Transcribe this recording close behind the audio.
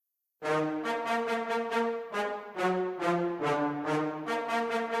Hey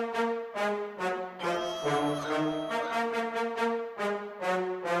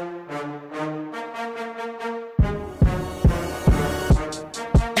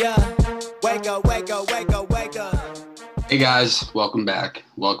guys, welcome back.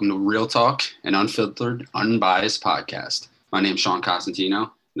 Welcome to Real Talk, an unfiltered, unbiased podcast. My name's Sean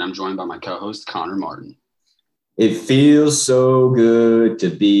Costantino, and I'm joined by my co-host, Connor Martin. It feels so good to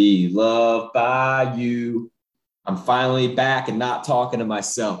be loved by you. I'm finally back and not talking to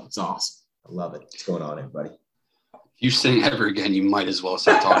myself. It's awesome. I love it. What's going on, everybody? If you sing ever again, you might as well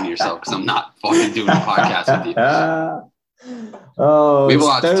start talking to yourself because I'm not fucking doing a podcast with you. We have a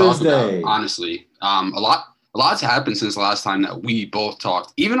lot to talk about, honestly. A lot's happened since the last time that we both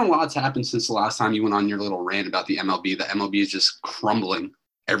talked. Even a lot's happened since the last time you went on your little rant about the MLB. The MLB is just crumbling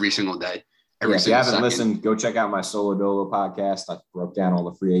every single day. If you haven't listened, go check out my Solo Dolo podcast. I broke down all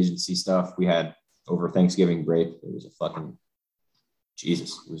the free agency stuff we had over Thanksgiving break. It was It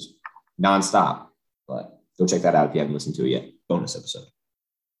was nonstop. But go check that out if you haven't listened to it yet. Bonus episode.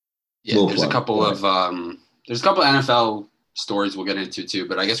 Yeah, there's a couple of NFL stories we'll get into too.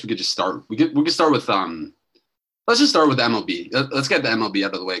 But I guess we could just start. We could start with Let's just start with MLB. Let's get the MLB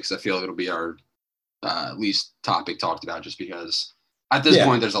out of the way because I feel it'll be our least topic talked about just because at this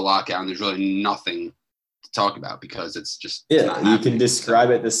point there's a lockout and there's really nothing to talk about because it's just you can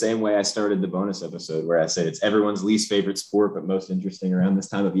describe it the same way I started the bonus episode where I said it's everyone's least favorite sport but most interesting around this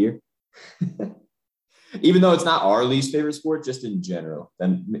time of year. Even though it's not our least favorite sport, just in general.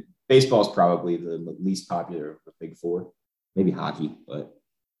 Then baseball is probably the least popular of the big four, maybe hockey, but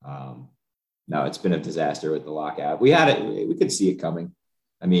no, it's been a disaster with the lockout. We could see it coming.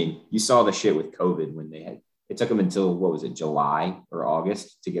 I mean, you saw the shit with COVID when it took them until, July or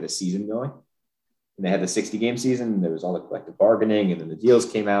August to get a season going. And they had the 60-game season, and there was all the collective bargaining, and then the deals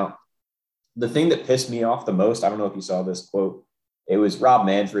came out. The thing that pissed me off the most, I don't know if you saw this quote, it was Rob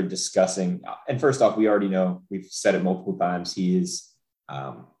Manfred discussing, and first off, we already know, we've said it multiple times, he is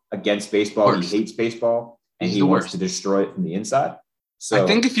against baseball, he hates baseball, and he wants to destroy it from the inside. So I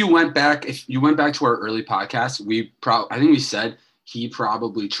think if you went back to our early podcast, I think we said he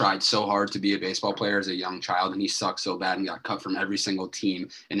probably tried so hard to be a baseball player as a young child, and he sucked so bad and got cut from every single team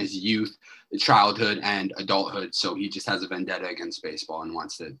in his youth, childhood, and adulthood. So he just has a vendetta against baseball and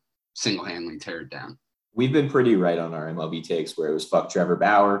wants to single-handedly tear it down. We've been pretty right on our MLB takes where it was fuck Trevor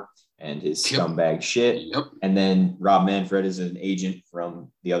Bauer and his scumbag shit. Yep. And then Rob Manfred is an agent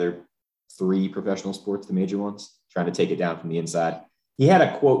from the other three professional sports, the major ones, trying to take it down from the inside. He had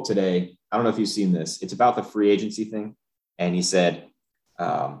a quote today. I don't know if you've seen this. It's about the free agency thing. And he said,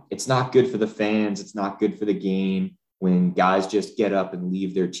 it's not good for the fans. It's not good for the game. When guys just get up and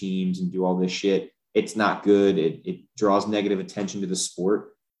leave their teams and do all this shit, it's not good. It draws negative attention to the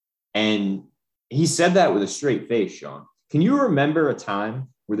sport. And he said that with a straight face, Sean. Can you remember a time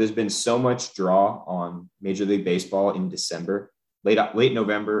where there's been so much draw on Major League Baseball in December, late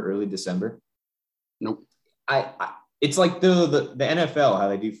November, early December? Nope. It's like the NFL, how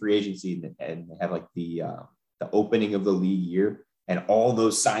they do free agency and they have like the opening of the league year and all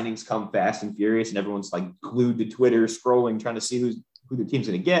those signings come fast and furious and everyone's like glued to Twitter, scrolling, trying to see who the team's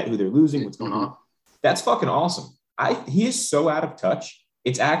going to get, who they're losing, what's going on. That's fucking awesome. He is so out of touch.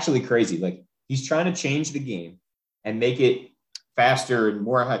 It's actually crazy. Like he's trying to change the game and make it faster and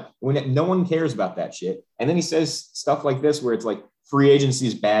more when no one cares about that shit. And then he says stuff like this where it's like free agency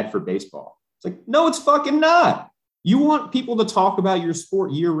is bad for baseball. It's like, no, it's fucking not. You want people to talk about your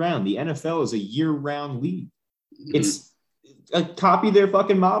sport year round. The NFL is a year round league. It's a copy their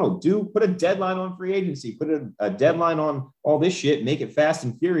fucking model. Put a deadline on free agency, put a deadline on all this shit, make it fast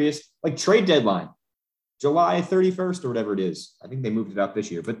and furious, like trade deadline, July 31st or whatever it is. I think they moved it up this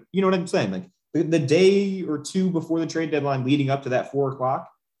year, but you know what I'm saying? Like the day or two before the trade deadline leading up to that 4:00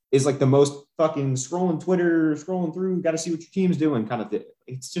 is like the most fucking scrolling Twitter, scrolling through, got to see what your team's doing kind of thing.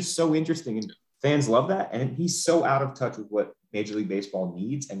 It's just so interesting. And fans love that. And he's so out of touch with what Major League Baseball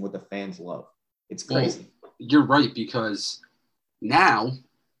needs and what the fans love. It's crazy. Well, you're right, because now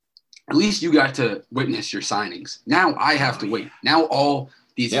at least you got to witness your signings. Now I have to wait. Now all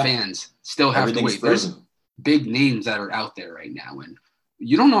these fans still have to wait. Frozen. There's big names that are out there right now, and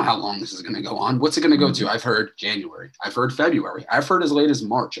you don't know how long this is going to go on. What's it going to go to? I've heard January. I've heard February. I've heard as late as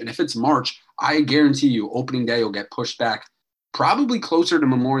March. And if it's March, I guarantee you opening day will get pushed back probably closer to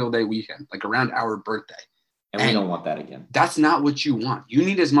Memorial Day weekend, like around our birthday. And we don't want that again. That's not what you want. You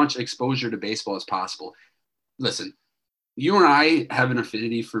need as much exposure to baseball as possible. Listen, you and I have an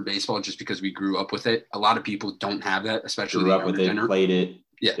affinity for baseball just because we grew up with it. A lot of people don't have that, especially grew up with it, played it,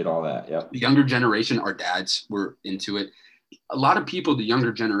 did all that. Yeah. The younger generation, our dads were into it. a lot of people, the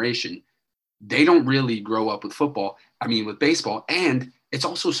younger generation, they don't really grow up with football. I mean, with baseball, and it's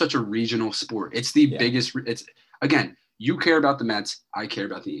also such a regional sport. It's the biggest. It's again, you care about the Mets, I care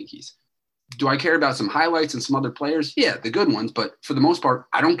about the Yankees. Do I care about some highlights and some other players? Yeah, the good ones. But for the most part,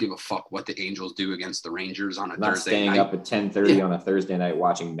 I don't give a fuck what the Angels do against the Rangers on a Thursday night. Not staying up at 10:30 on a Thursday night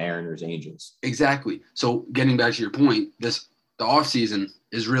watching Mariners Angels. Exactly. So getting back to your point, the offseason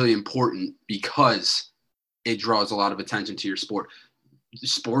is really important because it draws a lot of attention to your sport.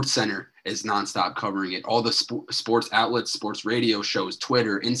 Sports Center is nonstop covering it. All the sports outlets, sports radio shows,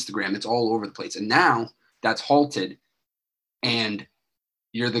 Twitter, Instagram, it's all over the place. And now that's halted, and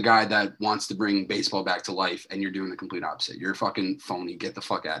you're the guy that wants to bring baseball back to life, and you're doing the complete opposite. You're fucking phony. Get the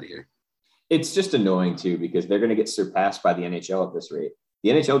fuck out of here. It's just annoying, too, because they're going to get surpassed by the NHL at this rate. The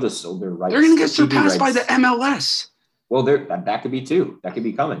NHL just sold their rights. They're going to get surpassed by the MLS. Well, that could be, too. That could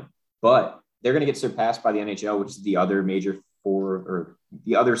be coming. But they're going to get surpassed by the NHL, which is the other major four, or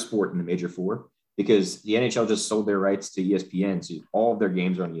the other sport in the major four, because the NHL just sold their rights to ESPN. So all of their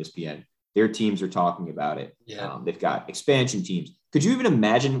games are on ESPN. Their teams are talking about it. Yeah. They've got expansion teams. Could you even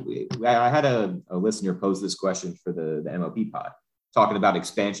imagine? I had a listener pose this question for the MLB pod, talking about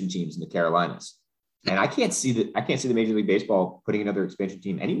expansion teams in the Carolinas, and I can't see the Major League Baseball putting another expansion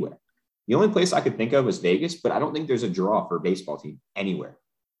team anywhere. The only place I could think of is Vegas, but I don't think there's a draw for a baseball team anywhere.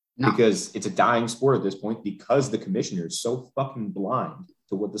 No. Because it's a dying sport at this point, because the commissioner is so fucking blind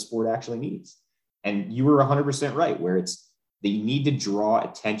to what the sport actually needs. And you were 100% right, where it's that you need to draw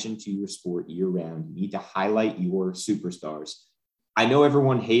attention to your sport year round. You need to highlight your superstars. I know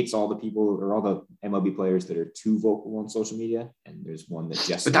everyone hates all the people or all the MLB players that are too vocal on social media, and there's one that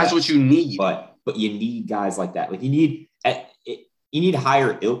just. But that's what you need. But you need guys like that. Like you need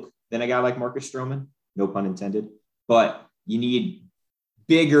higher ilk than a guy like Marcus Stroman. No pun intended. But you need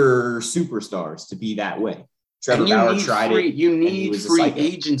bigger superstars to be that way. Trevor Bauer tried it. You need free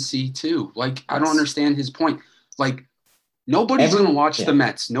agency too. Like I don't understand his point. Like nobody's going to watch the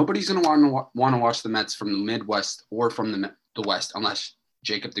Mets. Nobody's going to want to watch the Mets from the Midwest or from the West unless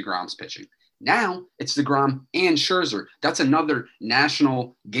Jacob deGrom's pitching. Now it's deGrom and Scherzer. That's another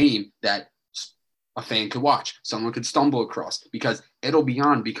national game that a fan could watch. Someone could stumble across because it'll be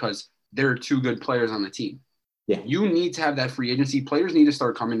on because there are two good players on the team. Yeah. You need to have that free agency. Players need to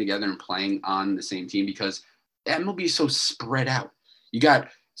start coming together and playing on the same team because MLB is so spread out. You got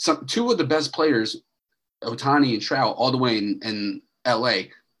two of the best players, Ohtani and Trout, all the way in LA.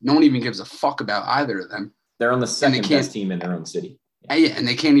 No one even gives a fuck about either of them. They're on the second best team in their own city. Yeah, and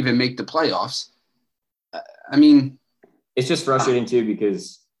they can't even make the playoffs. I mean, it's just frustrating too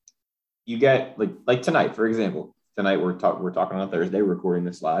because you get like tonight, for example. Tonight we're talking on Thursday. We're recording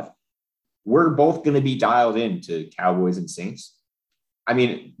this live. We're both going to be dialed into Cowboys and Saints. I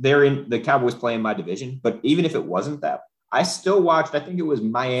mean, the Cowboys play in my division, but even if it wasn't that, I still watched. I think it was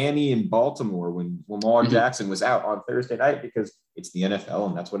Miami and Baltimore when Lamar Jackson was out on Thursday night because it's the NFL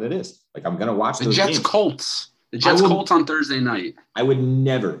and that's what it is. Like I'm going to watch the Jets Colts. The Jets Colts on Thursday night. I would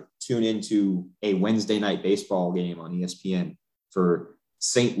never tune into a Wednesday night baseball game on ESPN for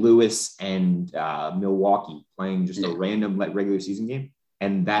St. Louis and Milwaukee playing just a random regular season game.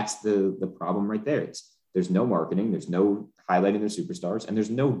 And that's the problem right there. There's no marketing, there's no highlighting their superstars, and there's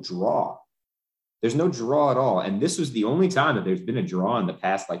no draw. There's no draw at all. And this was the only time that there's been a draw in the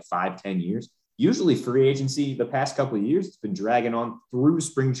past 5-10 years. Usually free agency the past couple of years, it's been dragging on through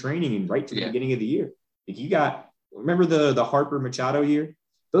spring training and right to the beginning of the year. Like remember the Harper Machado year?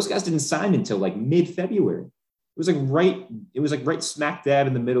 Those guys didn't sign until mid-February. It was right smack dab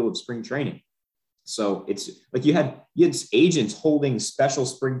in the middle of spring training. So it's like you had agents holding special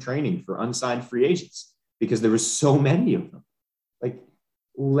spring training for unsigned free agents because there were so many of them. Like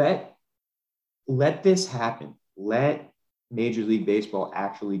let this happen. Let Major League Baseball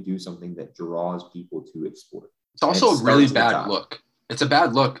actually do something that draws people to its sport. It's also a really bad look. It's a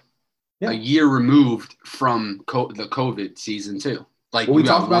bad look. Yeah. A year removed from the COVID season too. We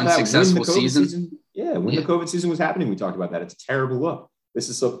talked about that successful season. When the COVID season was happening, we talked about that. It's a terrible look. This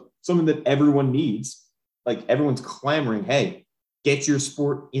is something that everyone needs. Like everyone's clamoring, hey, get your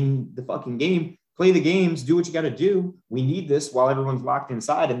sport in the fucking game, play the games, do what you got to do. We need this while everyone's locked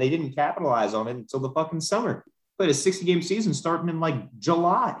inside. And they didn't capitalize on it until the fucking summer. Played a 60-game season starting in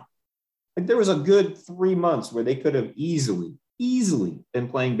July. There was a good 3 months where they could have easily been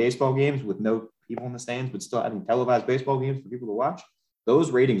playing baseball games with no people in the stands, but still having televised baseball games for people to watch.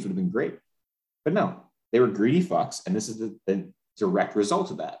 Those ratings would have been great. But no, they were greedy fucks. And this is the direct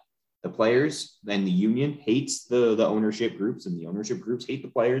result of that. The players and the union hates the ownership groups, and the ownership groups hate the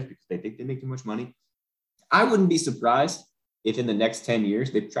players because they think they make too much money. I wouldn't be surprised if in the next 10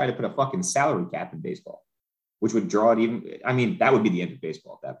 years they try to put a fucking salary cap in baseball. which would draw it even. I mean, that would be the end of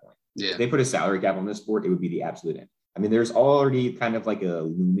baseball at that point. Yeah. If they put a salary cap on this sport, it would be the absolute end. I mean, there's already kind of like a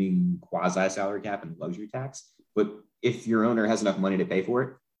looming quasi salary cap and luxury tax, but if your owner has enough money to pay for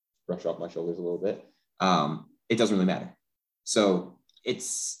it, brush off my shoulders a little bit, it doesn't really matter. So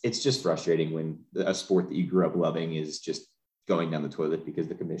it's just frustrating when a sport that you grew up loving is just going down the toilet because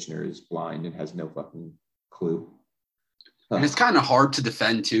the commissioner is blind and has no fucking clue. And it's kind of hard to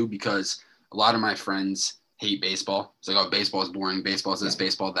defend too, because a lot of my friends hate baseball. It's like, oh, baseball is boring. Baseball is this,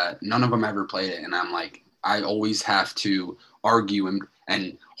 baseball that. None of them ever played it. And I'm like, I always have to argue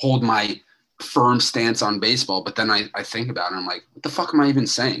and hold my firm stance on baseball. But then I think about it and I'm like, what the fuck am I even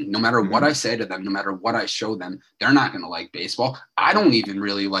saying? No matter what I say to them, no matter what I show them, they're not going to like baseball. I don't even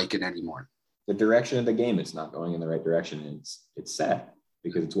really like it anymore. The direction of the game, it's not going in the right direction. And it's sad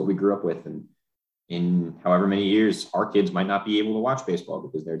because it's what we grew up with. And in however many years, our kids might not be able to watch baseball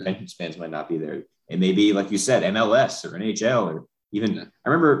because their attention spans might not be there. It may be, like you said, MLS or NHL or even, I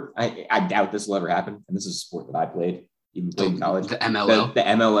remember, I doubt this will ever happen. And this is a sport that I played, even played in college. The MLL? The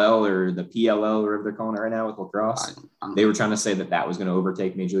MLL or the PLL, or whatever they're calling it right now with lacrosse. They were trying to say that was going to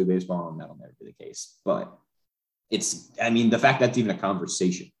overtake Major League Baseball, and that'll never be the case. But the fact that's even a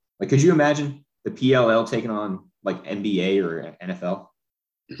conversation. Like, could you imagine the PLL taking on like NBA or NFL?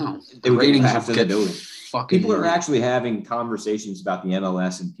 No, the ratings would get fucking. People are actually having conversations about the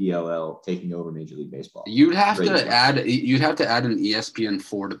MLS and PLL taking over Major League Baseball. You'd have to add an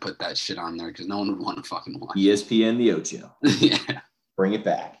ESPN4 to put that shit on there because no one would want to fucking watch. ESPN the Ocho. Yeah, bring it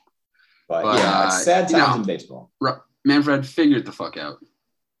back. But yeah, it's sad times in baseball. Manfred, figure it the fuck out.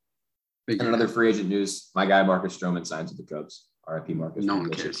 And another free agent news: my guy Marcus Stroman signs with the Cubs. R.I.P. Marcus. No one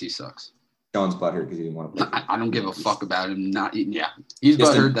cares. He sucks. Sean's butthurt because he didn't want to play. I don't give a fuck about him. He's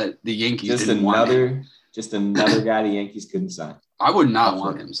butthurt that the Yankees didn't want him. Just another guy the Yankees couldn't sign. I would not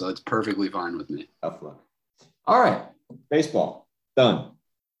want him, so it's perfectly fine with me. Tough luck. All right, baseball done.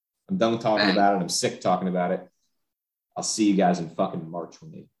 I'm done talking about it. I'm sick talking about it. I'll see you guys in fucking March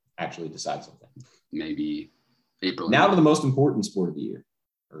when they actually decide something. Maybe April. Now to the most important sport of the year,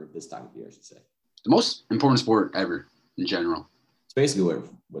 or this time of year, I should say. The most important sport ever in general. It's basically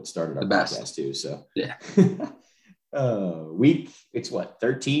what started our podcast too. So yeah. It's what,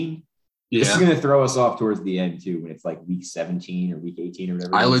 13? Yeah. This is going to throw us off towards the end too, when it's like week 17 or week 18 or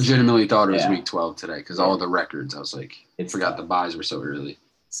whatever. I legitimately thought it was week 12 today because all the records. I was like, forgot the buys were so early.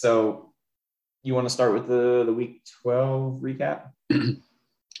 So you want to start with the week 12 recap?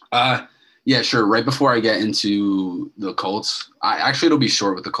 Yeah, sure. Right before I get into the Colts, it'll be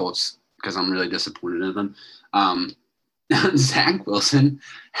short with the Colts because I'm really disappointed in them. Zach Wilson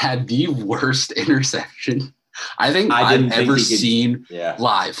had the worst interception I've ever seen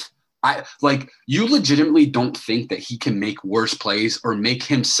live. You legitimately don't think that he can make worse plays or make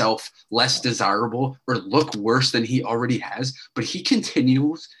himself less desirable or look worse than he already has, but he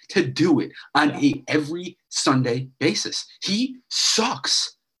continues to do it on every Sunday basis. He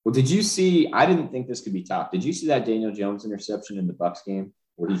sucks. Well, did you see? I didn't think this could be topped. Did you see that Daniel Jones interception in the Bucs game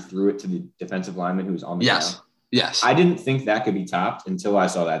where he threw it to the defensive lineman who was on the ground? Yes. I didn't think that could be topped until I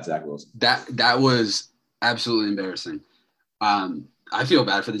saw that Zach Wilson. That was absolutely embarrassing. I feel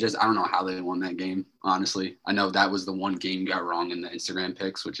bad for the Jets. I don't know how they won that game, honestly. I know that was the one game you got wrong in the Instagram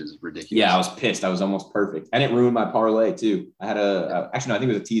picks, which is ridiculous. Yeah, I was pissed. I was almost perfect. And it ruined my parlay, too. I had actually, no, I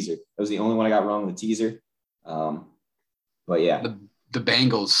think it was a teaser. That was the only one I got wrong in the teaser. But, yeah. The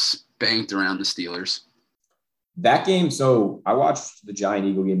Bengals spanked around the Steelers. That game, so I watched the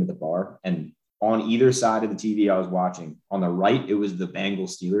Giant-Eagle game at the bar, and on either side of the TV I was watching, on the right, it was the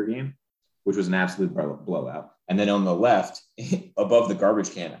Bengals-Steeler game, which was an absolute blowout. And then on the left, above the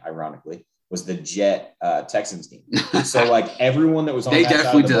garbage can, ironically, was the Jet Texans game. So, like, everyone that was on that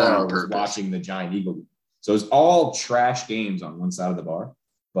side of the bar was watching the Giant-Eagle game. So it was all trash games on one side of the bar.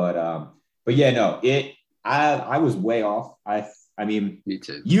 But yeah, no, I was way off. I mean, me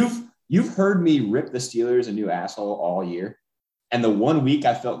too. You've heard me rip the Steelers a new asshole all year. And the 1 week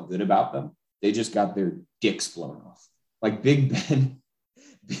I felt good about them, they just got their dicks blown off. Like Big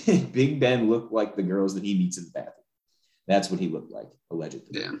Ben looked like the girls that he meets in the bathroom. That's what he looked like,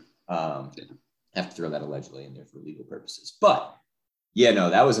 allegedly. Yeah. I have to throw that allegedly in there for legal purposes. But, yeah, no,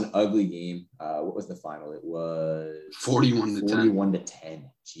 that was an ugly game. What was the final? It was 41 to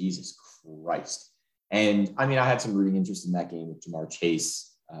 10. Jesus Christ. And, I mean, I had some rooting interest in that game with Jamar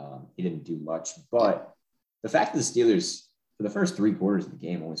Chase. He didn't do much. But the fact that the Steelers, for the first 3 quarters of the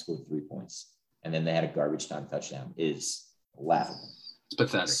game, only scored 3 points, and then they had a garbage time touchdown is laughable. It's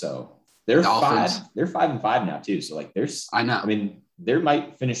pathetic. So they're 5-5 now, too. So, like, I mean, they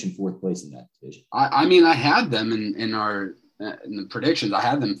might finish in 4th place in that division. I mean, I had them in our in the predictions, I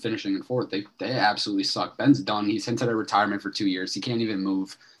had them finishing in 4th. They absolutely suck. Ben's done. He's hinted at retirement for 2 years. He can't even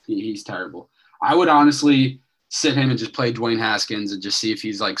move. He's terrible. I would honestly sit him and just play Dwayne Haskins and just see if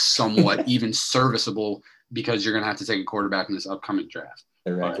he's like somewhat even serviceable, because you're going to have to take a quarterback in this upcoming draft.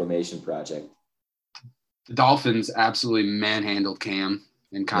 The reclamation project. The Dolphins absolutely manhandled Cam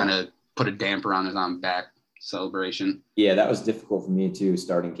and kind of put a damper on his back celebration. Yeah, that was difficult for me too,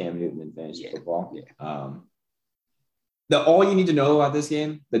 starting Cam Newton in fantasy football. Yeah. All you need to know about this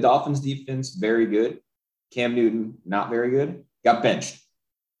game, the Dolphins defense, very good. Cam Newton, not very good. Got benched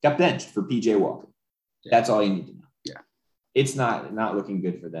for PJ Walker. Yeah. That's all you need to know. Yeah. It's not looking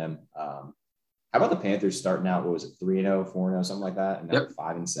good for them. How about the Panthers starting out, what was it, 3-0, 4-0, something like that? And now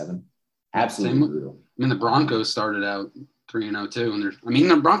 5-7. Absolutely brutal. I mean, the Broncos started out 3-0 too, and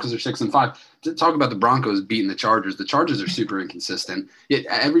the Broncos are 6-5. To talk about the Broncos beating the Chargers are super inconsistent. Yet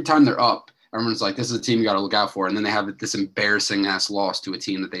every time they're up, everyone's like, "This is a team you got to look out for," and then they have this embarrassing ass loss to a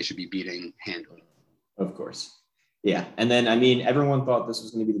team that they should be beating handily. Of course, yeah. And then everyone thought this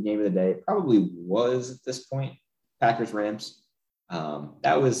was going to be the game of the day. It probably was at this point. Packers Rams.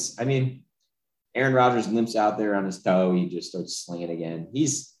 Aaron Rodgers limps out there on his toe. He just starts slinging again.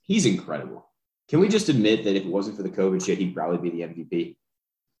 He's incredible. Can we just admit that if it wasn't for the COVID shit, he'd probably be the MVP?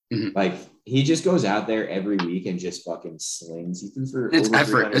 Mm-hmm. Like, he just goes out there every week and just fucking slings. He threw for it's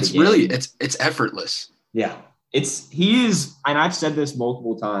effort. It's really it's effortless. Yeah. He is, and I've said this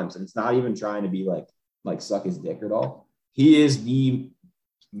multiple times, and it's not even trying to be like suck his dick at all. He is the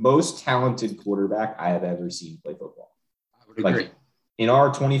most talented quarterback I have ever seen play football. I would agree. Like, in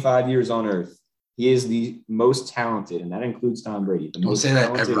our 25 years on earth, he is the most talented, and that includes Tom Brady. Don't say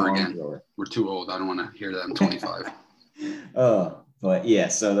that ever again. Thrower. We're too old. I don't want to hear that. I'm 25. But yeah,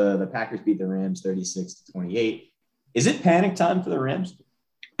 so the Packers beat the Rams 36-28. Is it panic time for the Rams?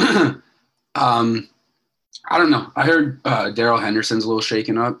 I don't know. I heard Darrell Henderson's a little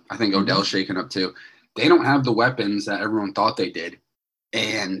shaken up. I think Odell's shaken up too. They don't have the weapons that everyone thought they did,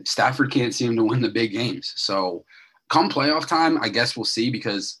 and Stafford can't seem to win the big games. So come playoff time, I guess we'll see,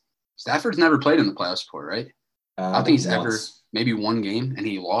 because Stafford's never played in the playoffs before, right? I don't think he's ever maybe one game and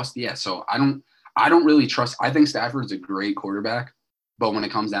he lost. Yeah, so I don't really trust. I think Stafford's a great quarterback, but when it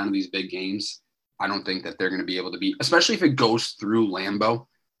comes down to these big games, I don't think that they're going to be able to beat, especially if it goes through Lambeau.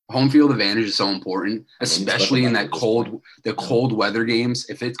 Home field advantage is so important, especially in the cold weather games.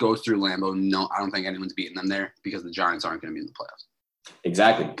 If it goes through Lambeau, no, I don't think anyone's beating them there, because the Giants aren't going to be in the playoffs.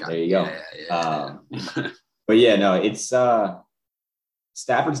 Exactly. There you go. Yeah. But yeah, no, it's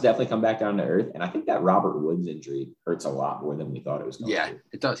Stafford's definitely come back down to earth, and I think that Robert Woods injury hurts a lot more than we thought it was going to. Yeah,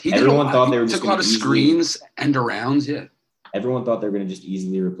 it does. Everyone thought they were just took a lot of screens, end arounds. Yeah, everyone thought they were going to just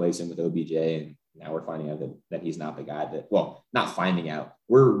easily replace him with OBJ, and now we're finding out that he's not the guy that. Well, not finding out.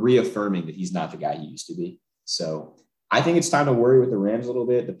 We're reaffirming that he's not the guy he used to be. So I think it's time to worry with the Rams a little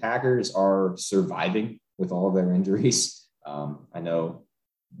bit. The Packers are surviving with all of their injuries. I know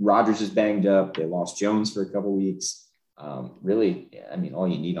Rodgers is banged up. They lost Jones for a couple weeks. Really, all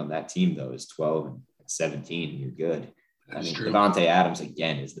you need on that team, though, is 12 and 17, and you're good. True. Devontae Adams,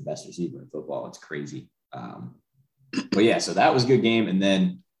 again, is the best receiver in football. It's crazy. But, yeah, so that was a good game. And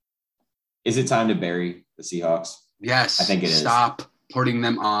then, is it time to bury the Seahawks? Yes. I think it is. Stop putting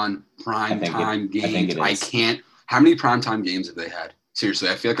them on prime-time games. I think it is. I can't. How many prime-time games have they had? Seriously,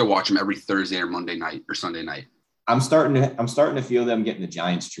 I feel like I watch them every Thursday or Monday night or Sunday night. I'm starting to feel them getting the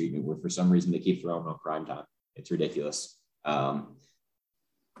Giants treatment, where for some reason they keep throwing on primetime. It's ridiculous. No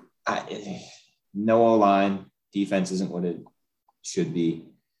O-line. Defense isn't what it should be.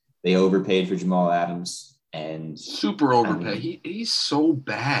 They overpaid for Jamal Adams. And super overpaid. He's so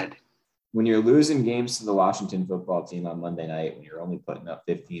bad. When you're losing games to the Washington football team on Monday night, when you're only putting up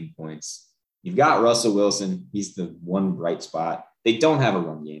 15 points, you've got Russell Wilson. He's the one bright spot. They don't have a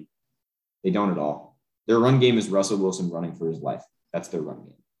run game. They don't at all. Their run game is Russell Wilson running for his life. That's their run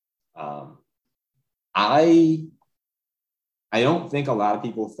game. I don't think a lot of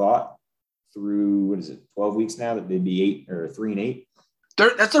people thought through 12 weeks now that they'd be 3-8.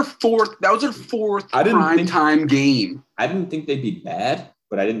 That's their fourth. That was their fourth prime time game. I didn't think they'd be bad,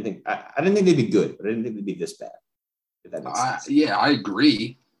 but I didn't think they'd be good, but I didn't think they'd be this bad. If that makes sense. Yeah, I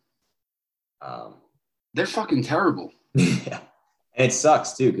agree. They're fucking terrible. Yeah, and it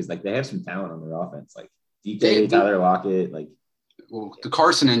sucks too, because they have some talent on their offense, like DK, Tyler Lockett, the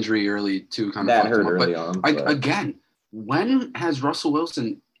Carson injury early too kind of hurt early on. Again, when has Russell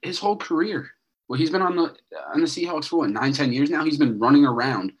Wilson his whole career? Well, he's been on the Seahawks for 9-10 years now. He's been running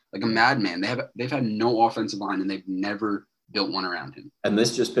around like a madman. They've had no offensive line, and they've never built one around him. And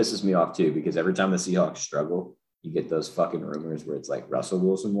this just pisses me off too, because every time the Seahawks struggle, you get those fucking rumors where it's like Russell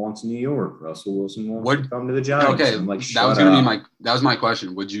Wilson wants New York. Russell Wilson wants to come to the Giants. Okay, I'm like, that was my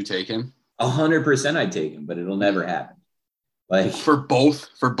question. Would you take him? 100% I'd take him, but it'll never happen. Like for both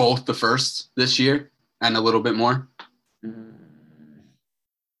the firsts this year and a little bit more.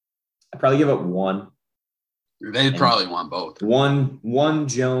 I'd probably give up one. They'd probably want both. One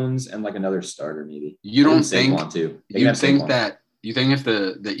Jones and like another starter, maybe. You don't think you think if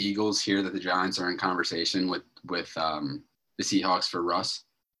the Eagles hear that the Giants are in conversation with the Seahawks for Russ,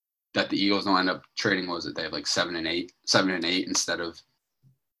 that the Eagles don't end up trading? What was it? They have like 7 and 8 instead of,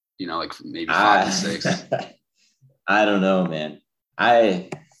 like maybe 5 and 6. I don't know, man.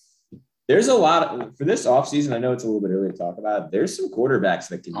 There's a lot for this offseason. I know it's a little bit early to talk about. There's some quarterbacks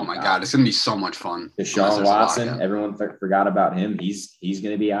that can. Oh my God, it's gonna be so much fun. Deshaun Watson, everyone forgot about him. He's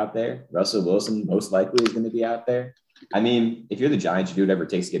gonna be out there. Russell Wilson most likely is gonna be out there. I mean, if you're the Giants, you do whatever it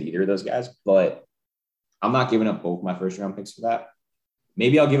takes to get either of those guys. But I'm not giving up both my first round picks for that.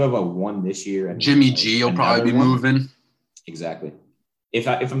 Maybe I'll give up a one this year. And Jimmy G will probably be moving. Exactly. If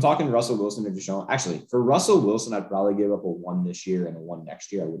I'm talking Russell Wilson or Deshaun, actually, for Russell Wilson, I'd probably give up a one this year and a one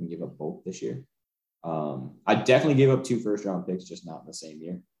next year. I wouldn't give up both this year. I'd definitely give up 2 first-round picks, just not in the same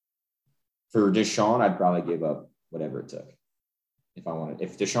year. For Deshaun, I'd probably give up whatever it took if I wanted.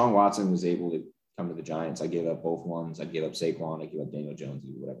 If Deshaun Watson was able to come to the Giants, I'd give up both ones. I'd give up Saquon. I'd give up Daniel Jones,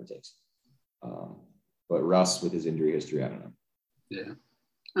 whatever it takes. But Russ, with his injury history, I don't know. Yeah.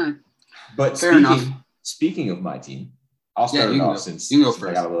 All right. But speaking of my team, I'll start it off since I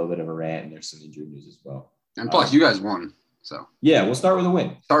got a little bit of a rant and there's some injury news as well. And plus, you guys won. So yeah, we'll start with a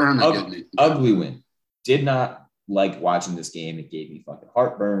win. Start on a ugly win. Did not like watching this game. It gave me fucking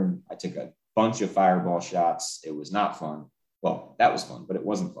heartburn. I took a bunch of fireball shots. It was not fun. Well, that was fun, but it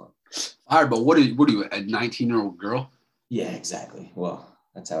wasn't fun. Fireball? What are you, a 19-year-old girl? Yeah, exactly. Well,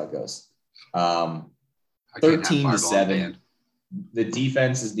 that's how it goes. 13-7. The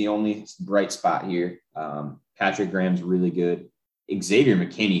defense is the only bright spot here. Patrick Graham's really good. Xavier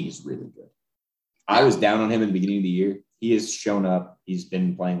McKinney is really good. I was down on him in the beginning of the year. He has shown up. He's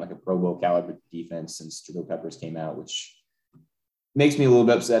been playing like a Pro Bowl caliber defense since Jabril Peppers came out, which makes me a little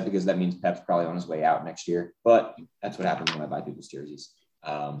bit upset because that means Pep's probably on his way out next year. But that's what happens when I buy people's jerseys.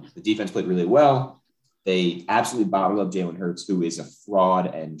 The defense played really well. They absolutely bottled up Jalen Hurts, who is a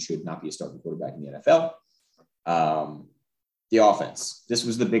fraud and should not be a starting quarterback in the NFL. The offense. This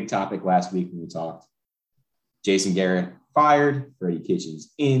was the big topic last week when we talked. Jason Garrett fired. Freddie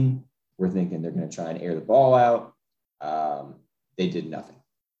Kitchens in. We're thinking they're going to try and air the ball out. They did nothing.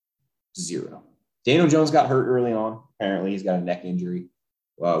 0. Daniel Jones got hurt early on. Apparently, he's got a neck injury.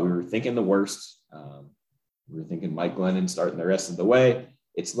 Well, we were thinking the worst. We were thinking Mike Glennon starting the rest of the way.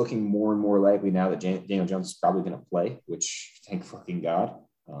 It's looking more and more likely now that Daniel Jones is probably going to play, which thank fucking God.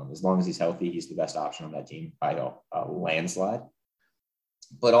 As long as he's healthy, he's the best option on that team by a landslide.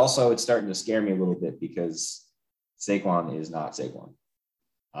 But also, it's starting to scare me a little bit because Saquon is not Saquon.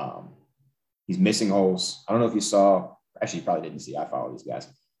 He's missing holes. I don't know if you saw – actually, you probably didn't see. I follow these guys.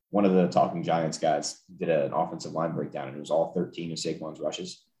 One of the Talking Giants guys did an offensive line breakdown, and it was all 13 of Saquon's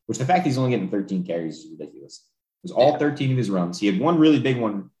rushes, which the fact he's only getting 13 carries is ridiculous. It was all 13 of his runs. He had one really big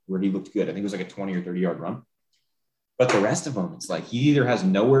one where he looked good. I think it was like a 20 or 30-yard run. But the rest of them, it's like he either has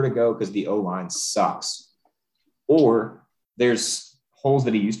nowhere to go because the O-line sucks, or there's holes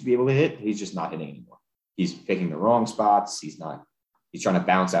that he used to be able to hit. He's just not hitting anymore. He's picking the wrong spots. He's trying to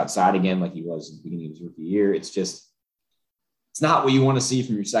bounce outside again like he was in the beginning of his rookie year. It's not what you want to see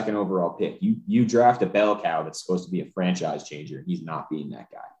from your second overall pick. You draft a bell cow that's supposed to be a franchise changer. He's not being that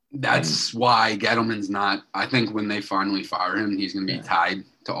guy. That's why Gettleman's not – I think when they finally fire him, he's going to be tied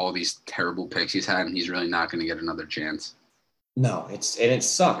to all these terrible picks he's had, and he's really not going to get another chance. No, it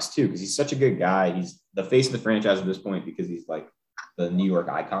sucks too because he's such a good guy. He's the face of the franchise at this point because he's like the New York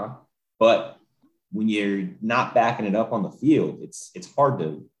icon. But when you're not backing it up on the field, it's hard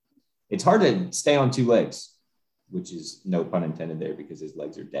to stay on 2 legs, which is no pun intended there because his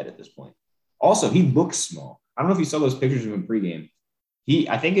legs are dead at this point. Also, he looks small. I don't know if you saw those pictures of him pregame.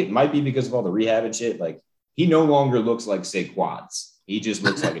 I think it might be because of all the rehab and shit. Like he no longer looks like say quads. He just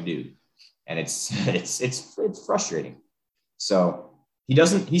looks like a dude, and it's frustrating. So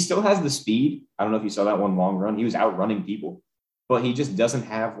he still has the speed. I don't know if you saw that one long run. He was outrunning people, but he just doesn't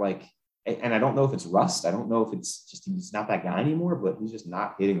have like. And I don't know if it's rust. I don't know if it's just he's not that guy anymore. But he's just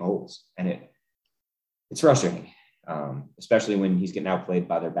not hitting holes, and it's frustrating, especially when he's getting outplayed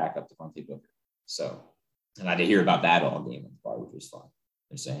by their backup Devontae Booker. So. And I did hear about that all game at the bar, which was fun.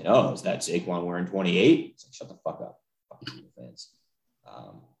 They're saying, "Oh, is that Saquon wearing 28?" It's like, shut the fuck up, fucking fans.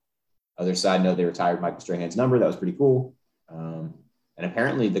 Other side note, they retired Michael Strahan's number. That was pretty cool. And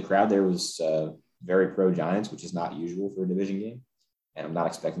apparently, the crowd there was very pro Giants, which is not usual for a division game. And I'm not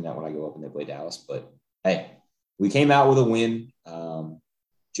expecting that when I go up and they play Dallas. But hey, we came out with a win.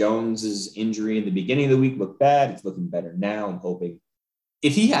 Jones's injury in the beginning of the week looked bad. It's looking better now. I'm hoping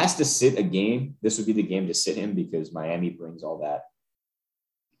if he has to sit a game, this would be the game to sit him because Miami brings all that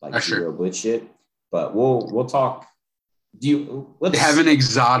like zero blitz shit. But we'll talk. They have an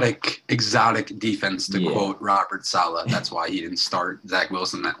exotic defense to quote Robert Saleh. That's why he didn't start Zach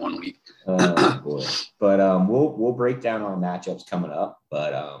Wilson that 1 week. Oh boy. But we'll break down our matchups coming up.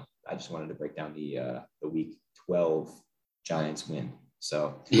 But I just wanted to break down the week 12 Giants win.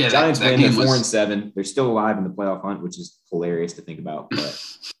 So Giants win. They're 4-7. They're still alive in the playoff hunt, which is hilarious to think about. But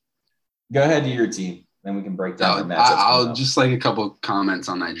go ahead to your team, then we can break down the matchups. I'll just like a couple of comments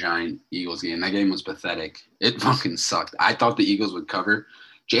on that Giant Eagles game. That game was pathetic. It fucking sucked. I thought the Eagles would cover.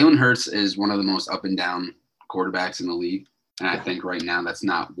 Jalen Hurts is one of the most up and down quarterbacks in the league, and I think right now that's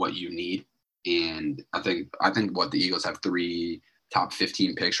not what you need. And I think what the Eagles have 3 top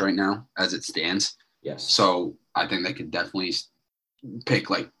 15 picks right now as it stands. Yes. So I think they could definitely pick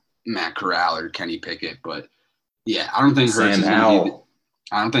like Matt Corral or Kenny Pickett, but yeah, I don't think Hurts is going to be.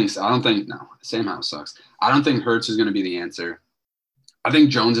 I don't think. No, Sam Howell sucks. I don't think Hurts is going to be the answer. I think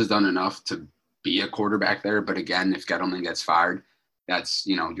Jones has done enough to be a quarterback there, but again, if Gettleman gets fired, that's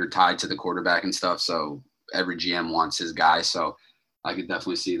you're tied to the quarterback and stuff. So every GM wants his guy. So I could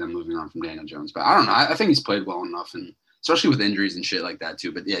definitely see them moving on from Daniel Jones. But I don't know. I think he's played well enough, and especially with injuries and shit like that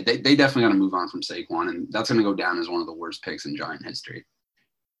too. But yeah, they definitely got to move on from Saquon, and that's going to go down as one of the worst picks in Giant history.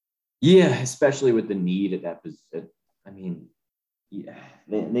 Yeah, especially with the need at that position. I mean, yeah,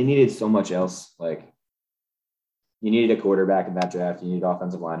 they needed so much else. Like, you needed a quarterback in that draft. You needed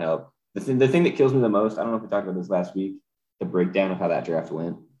offensive line help. The thing that kills me the most, I don't know if we talked about this last week, the breakdown of how that draft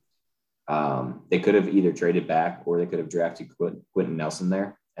went. They could have either traded back or they could have drafted Quentin Nelson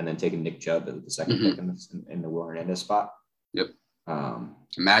there and then taken Nick Chubb as the second pick in the Will Hernandez spot. Yep.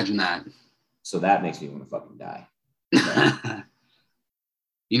 Imagine that. So that makes me want to fucking die.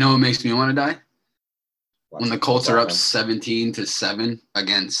 You know what makes me want to die? When the Colts are up 17-7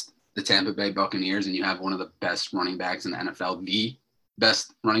 against the Tampa Bay Buccaneers and you have one of the best running backs in the NFL, the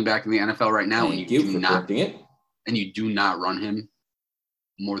best running back in the NFL right now, and you do not run him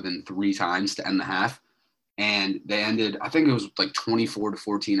more than 3 times to end the half. And they ended, I think it was like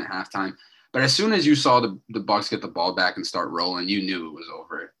 24-14 at halftime. But as soon as you saw the Bucs get the ball back and start rolling, you knew it was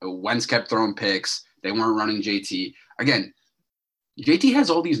over. Wentz kept throwing picks. They weren't running JT. Again, JT has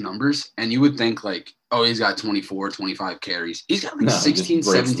all these numbers, and you would think like, oh, he's got 24, 25 carries. He's got like 16,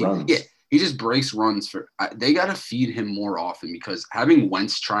 17. Yeah, he just breaks runs. They got to feed him more often because having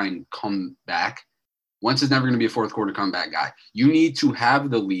Wentz try and come back, Wentz is never going to be a fourth quarter comeback guy. You need to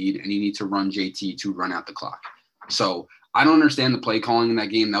have the lead, and you need to run JT to run out the clock. So I don't understand the play calling in that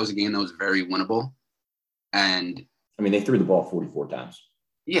game. That was a game that was very winnable. And I mean, they threw the ball 44 times.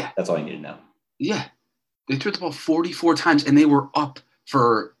 Yeah. That's all you need to know. Yeah. They threw the ball 44 times, and they were up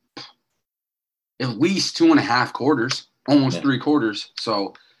for at least 2.5 quarters, almost 3 quarters.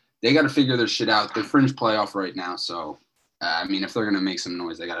 So they got to figure their shit out. They're fringe playoff right now. So, I mean, if they're going to make some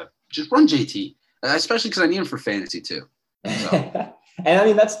noise, they got to just run JT, especially because I need him for fantasy too. So. And I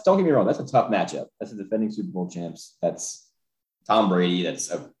mean, don't get me wrong, that's a tough matchup. That's a defending Super Bowl champs. That's Tom Brady. That's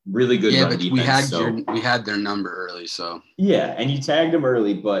a really good run defense. We had their number early, so. Yeah, and you tagged them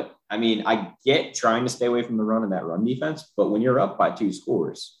early, but I mean, I get trying to stay away from the run and that run defense, but when you're up by 2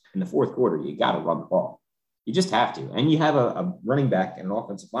 scores in the fourth quarter, you got to run the ball. You just have to. And you have a running back and an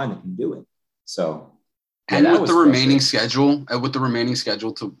offensive line that can do it. So. And with the remaining schedule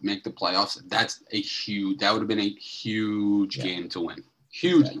to make the playoffs, that would have been a huge game to win.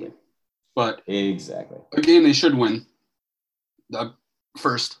 Huge. Exactly. But exactly. A game they should win. The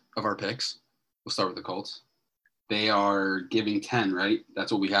first of our picks. We'll start with the Colts. They are giving 10, right?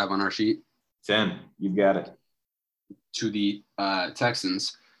 That's what we have on our sheet. 10. You've got it. To the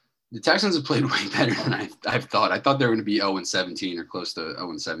Texans. The Texans have played way better than I've thought. I thought they were going to be 0-17 or close to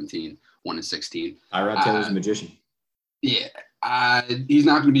 0-17. 1-16. Tyrod Taylor's a magician. Yeah. He's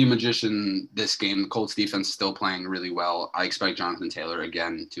not going to be a magician this game. The Colts defense is still playing really well. I expect Jonathan Taylor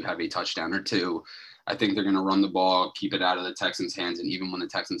again to have a touchdown or 2. I think they're going to run the ball, keep it out of the Texans' hands, and even when the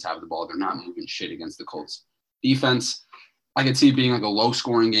Texans have the ball, they're not moving shit against the Colts defense. I could see it being like a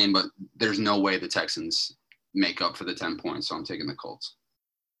low-scoring game, but there's no way the Texans make up for the 10 points, so I'm taking the Colts.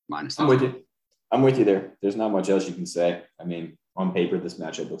 -10. I'm with you there. There's not much else you can say. I mean, on paper, this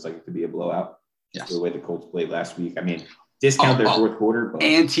matchup looks like it could be a blowout. Yes. The way the Colts played last week. I mean, discount their fourth quarter. But...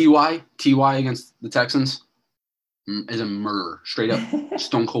 And T.Y. against the Texans is a murderer. Straight up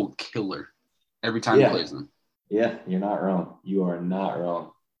stone cold killer every time he plays them. Yeah, you're not wrong. You are not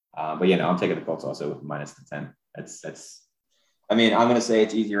wrong. But yeah, no, I'm taking the Colts also with minus the 10. That's. I mean, I'm gonna say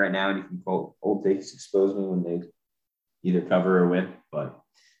it's easy right now, and you can call old takes expose me when they either cover or win, but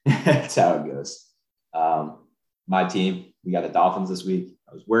that's how it goes. My team, we got the Dolphins this week.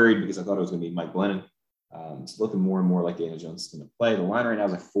 I was worried because I thought it was gonna be Mike Glennon. It's looking more and more like Daniel Jones is going to play. The line right now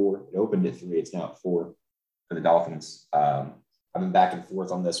is at 4. It opened at 3. It's now at 4 for the Dolphins. I've been back and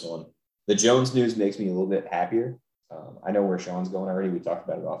forth on this one. The Jones news makes me a little bit happier. I know where Sean's going already. We talked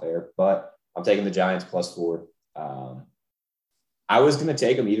about it off air, but I'm taking the Giants plus 4. I was going to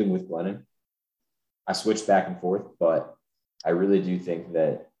take them even with Glennon. I switched back and forth, but I really do think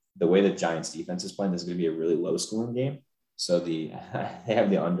that the way the Giants defense is playing, this is going to be a really low scoring game. So they have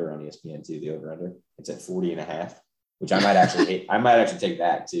the under on ESPN too, the over under. It's at 40.5, which I might actually I might actually take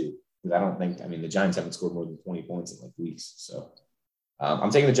that too. Because the Giants haven't scored more than 20 points in like weeks. So I'm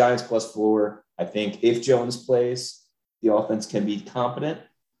taking the Giants plus 4. I think if Jones plays, the offense can be competent.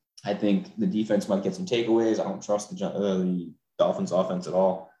 I think the defense might get some takeaways. I don't trust the Dolphins offense at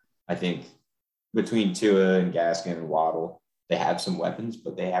all. I think between Tua and Gaskin and Waddle, they have some weapons,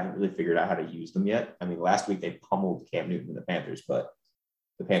 but they haven't really figured out how to use them yet. I mean, last week they pummeled Cam Newton and the Panthers, but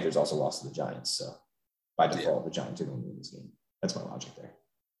the Panthers also lost to the Giants. So by default, the Giants are going to win this game. That's my logic there.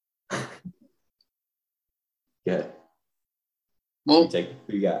 Good. Well, who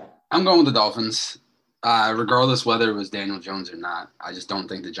you got? I'm going with the Dolphins. Regardless whether it was Daniel Jones or not, I just don't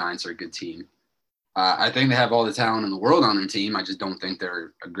think the Giants are a good team. I think they have all the talent in the world on their team. I just don't think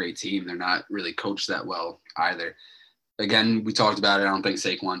they're a great team. They're not really coached that well either. Again, we talked about it. I don't think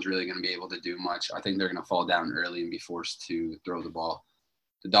Saquon's really going to be able to do much. I think they're going to fall down early and be forced to throw the ball.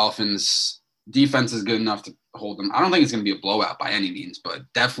 The Dolphins' defense is good enough to hold them. I don't think it's going to be a blowout by any means, but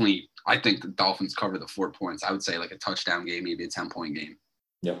definitely I think the Dolphins cover the 4 points. I would say like a touchdown game, maybe a 10-point game.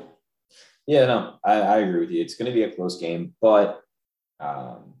 Yep. Yeah, no, I agree with you. It's going to be a close game, but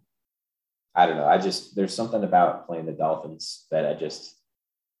I don't know. There's something about playing the Dolphins that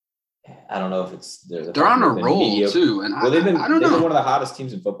I don't know if it's they're on a roll too, and they've been one of the hottest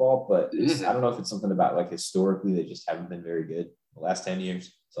teams in football, but I don't know if it's something about like historically they just haven't been very good the last 10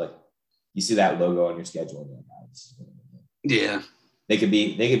 years. It's like you see that logo on your schedule, and you're like, yeah, they could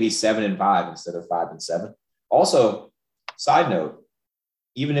be 7-5 instead of 5-7. Also, side note,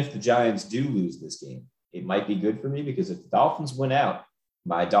 even if the Giants do lose this game, it might be good for me because if the Dolphins win out,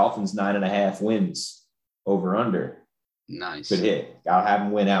 my Dolphins 9.5 wins over under. Nice. Could hit. Gotta have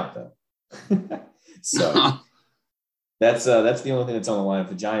them win out though. So that's the only thing that's on the line. If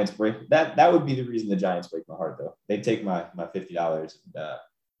the Giants break that would be the reason the Giants break my heart though. They'd take my $50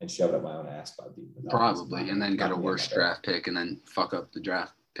 and shove it up my own ass by beating the Dolphins. Probably, and then get a worse draft pick and then fuck up the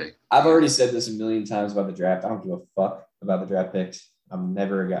draft pick. I've already said this a million times about the draft. I don't give a fuck about the draft picks. I'm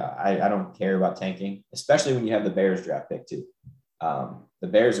never a guy. I don't care about tanking, especially when you have the Bears draft pick too. The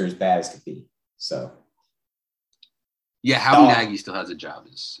Bears are as bad as could be. So. Yeah, how Nagy still has a job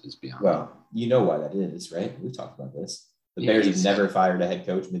is beyond. Well, you know why that is, right? We've talked about this. The Bears have never fired a head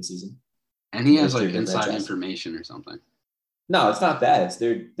coach midseason. And he has like inside information or something. No, it's not that. It's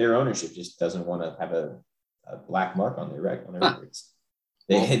their ownership just doesn't want to have a black mark on their records.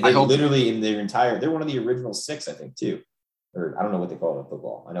 They literally in their entire – they're one of the original 6, I think, too. Or I don't know what they call it in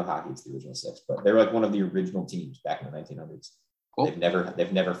football. I know hockey it's the original 6, but they're like one of the original teams back in the 1900s. Cool. They've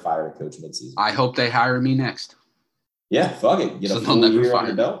never fired a coach midseason. I hope they hire me next. Yeah, fuck it. Get a full year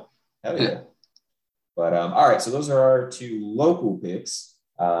under the belt. Hell yeah. But all right, so those are our 2 local picks.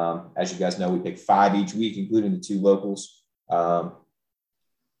 As you guys know, we pick 5 each week, including the 2 locals. Cue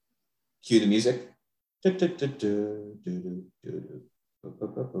the music.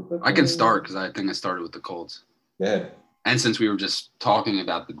 I can start because I think I started with the Colts. Go ahead. And since we were just talking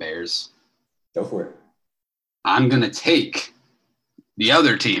about the Bears, go for it. I'm gonna take the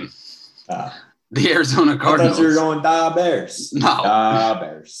other team. The Arizona Cardinals. I thought you were going Bears. No.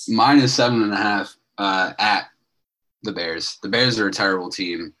 Bears. Minus 7.5 at the Bears. The Bears are a terrible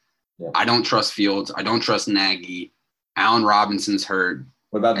team. Yeah. I don't trust Fields. I don't trust Nagy. Allen Robinson's hurt.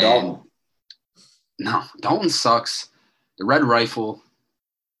 What about Dalton? No, Dalton sucks. The Red Rifle.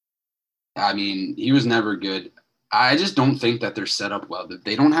 I mean, he was never good. I just don't think that they're set up well.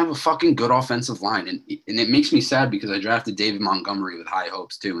 They don't have a fucking good offensive line. And it makes me sad because I drafted David Montgomery with high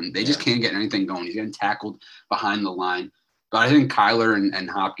hopes too. And they just can't get anything going. He's getting tackled behind the line. But I think Kyler and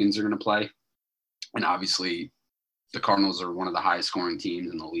Hopkins are going to play. And obviously the Cardinals are one of the highest scoring teams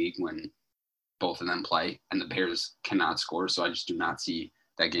in the league when both of them play. And the Bears cannot score. So I just do not see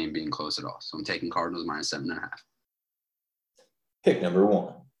that game being close at all. So I'm taking Cardinals minus 7.5. Pick number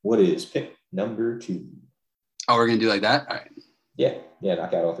 1. What is pick number 2? Oh, we're going to do like that? All right. Yeah,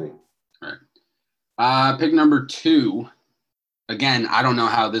 knock out all 3. All right. Pick number 2. again, I don't know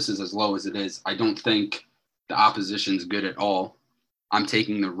how this is as low as it is. I don't think the opposition's good at all. I'm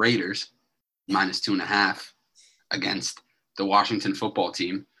taking the Raiders -2.5 against the Washington football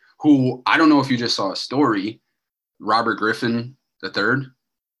team, who I don't know if you just saw a story. Robert Griffin III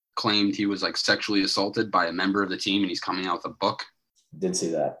claimed he was like sexually assaulted by a member of the team, and he's coming out with a book. Did see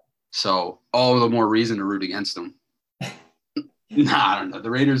that. So all the more reason to root against them. I don't know.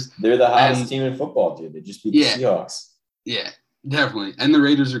 The Raiders. They're the hottest team in football, dude. They just beat the Seahawks. Yeah, definitely. And the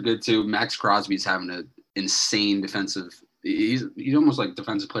Raiders are good too. Max Crosby's having an insane defensive. He's almost like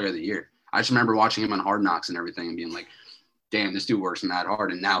defensive player of the year. I just remember watching him on Hard Knocks and everything and being like, damn, this dude works mad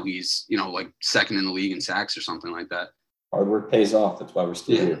hard. And now he's, like second in the league in sacks or something like that. Hard work pays off. That's why we're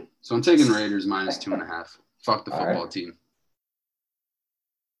still here. So I'm taking Raiders -2.5. Fuck the football team.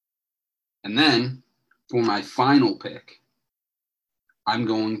 And then for my final pick, I'm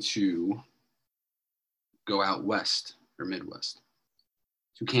going to go out west or Midwest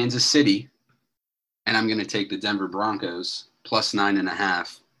to Kansas City. And I'm going to take the Denver Broncos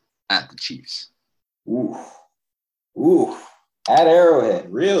 +9.5 at the Chiefs. Ooh. At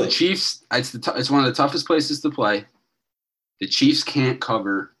Arrowhead, really? The Chiefs, it's one of the toughest places to play. The Chiefs can't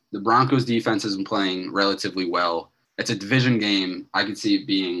cover. The Broncos defense has been playing relatively well. It's a division game. I could see it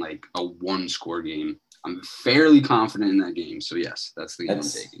being like a 1-score game. I'm fairly confident in that game. So, yes, that's the game I'm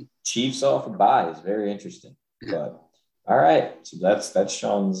taking. Chiefs off a bye is very interesting. Yeah. But, all right. So that's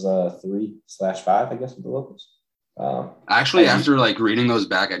Sean's 3/5, I guess, with the locals. Actually, after reading those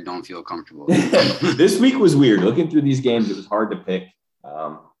back, I don't feel comfortable. This week was weird. Looking through these games, it was hard to pick.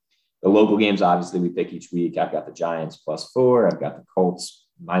 The local games, obviously, we pick each week. I've got the Giants +4. I've got the Colts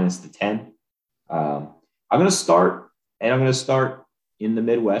 -10. I'm going to start in the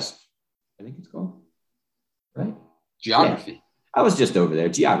Midwest. I think it's called, right? Geography. Yeah. I was just over there.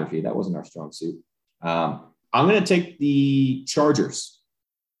 Geography. That wasn't our strong suit. I'm going to take the Chargers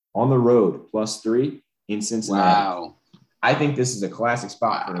on the road +3 in Cincinnati. Wow. I think this is a classic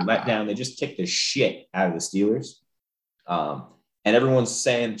spot for a letdown. They just kicked the shit out of the Steelers. And everyone's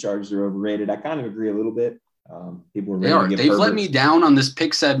saying the Chargers are overrated. I kind of agree a little bit. People are. They've let me down on this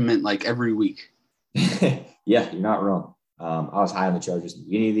pick segment every week. Yeah, you're not wrong. I was high on the Chargers at the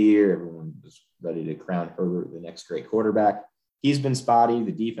beginning of the year. Everyone was ready to crown Herbert the next great quarterback. He's been spotty.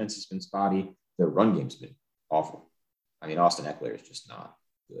 The defense has been spotty. The run game's been awful. I mean, Austin Eckler is just not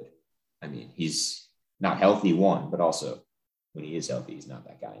good. I mean, he's not healthy, but also when he is healthy, he's not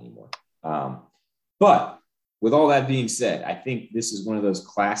that guy anymore. But with all that being said, I think this is one of those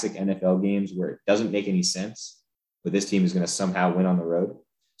classic NFL games where it doesn't make any sense, but this team is going to somehow win on the road.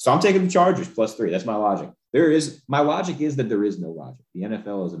 So I'm taking the Chargers +3. That's my logic. My logic is that there is no logic. The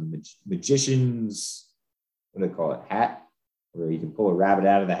NFL is a magician's, what do they call it, hat, where you can pull a rabbit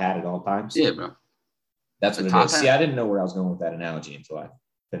out of the hat at all times. Yeah, bro. That's what it is. See, I didn't know where I was going with that analogy until I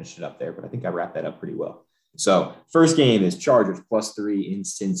finished it up there, but I think I wrapped that up pretty well. So first game is Chargers +3 in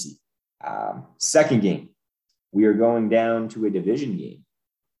Cincy. Second game, we are going down to a division game,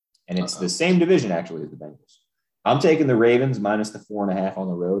 and it's the same division actually as the Bengals. I'm taking the Ravens -4.5 on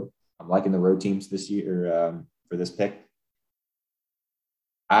the road. I'm liking the road teams this year for this pick.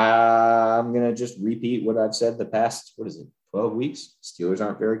 I'm going to just repeat what I've said the past, 12 weeks? Steelers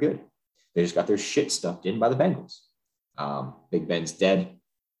aren't very good. They just got their shit stuffed in by the Bengals. Big Ben's dead.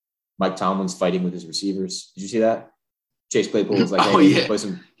 Mike Tomlin's fighting with his receivers. Did you see that? Chase Claypool was like, hey,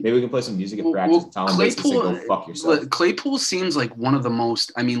 maybe we can play some music at practice. Tomlin basically said, go fuck yourself. Claypool seems like one of the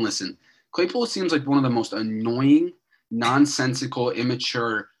most, Claypool seems like one of the most annoying, nonsensical,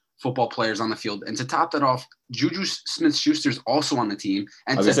 immature football players on the field. And to top that off, Juju Smith-Schuster's also on the team.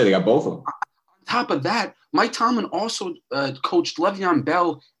 And I was going to say, they got both of them. On top of that, Mike Tomlin also coached Le'Veon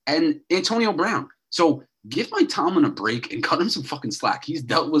Bell and Antonio Brown. So give Mike Tomlin a break and cut him some fucking slack. He's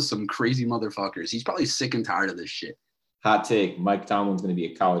dealt with some crazy motherfuckers. He's probably sick and tired of this shit. Hot take. Mike Tomlin's going to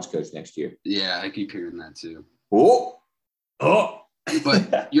be a college coach next year. Yeah, I keep hearing that too. Oh.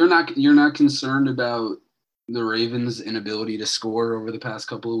 But you're not concerned about the Ravens' inability to score over the past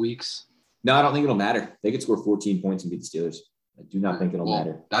couple of weeks? No, I don't think it'll matter. They could score 14 points and beat the Steelers. I do not think it'll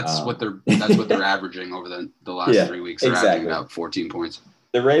matter. That's what they're averaging over the last 3 weeks. They're averaging about 14 points.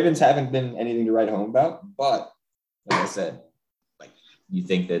 The Ravens haven't been anything to write home about, but like I said, you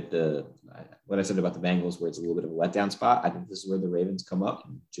think that what I said about the Bengals, where it's a little bit of a letdown spot, I think this is where the Ravens come up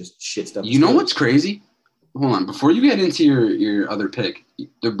and just shit stuff. You know what's crazy? Hold on. Before you get into your other pick,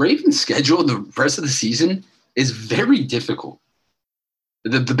 the Ravens' schedule the rest of the season is very difficult.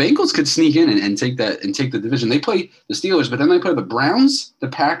 The Bengals could sneak in and take the division. They play the Steelers, but then they play the Browns, the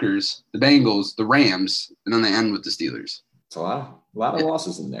Packers, the Bengals, the Rams, and then they end with the Steelers. It's a lot of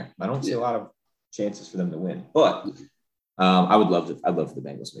losses in there. I don't see a lot of chances for them to win. But I'd love for the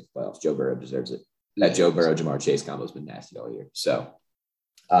Bengals to make the playoffs. Joe Burrow deserves it. That Joe Burrow, Jamar Chase combo has been nasty all year. So,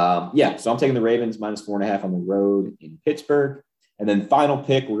 so I'm taking the Ravens -4.5 on the road in Pittsburgh. And then final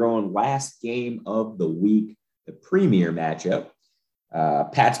pick, we're going last game of the week, the premier matchup.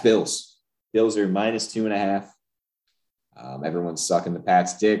 Pats Bills. Bills are -2.5. Everyone's sucking the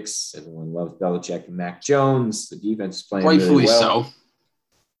Pats' dicks. Everyone loves Belichick and Mac Jones. The defense is playing rightfully really well. so.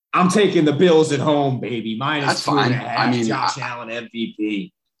 I'm taking the Bills at home, baby. -2.5. I mean, Josh Allen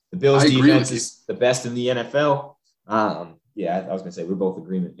MVP. The Bills defense is the best in the NFL. I was going to say we're both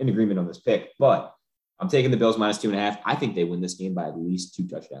in agreement on this pick, but I'm taking the Bills -2.5. I think they win this game by at least 2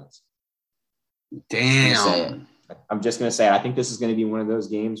 touchdowns. Damn. I'm just going to say I think this is going to be one of those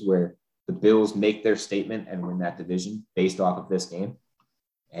games where the Bills make their statement and win that division based off of this game.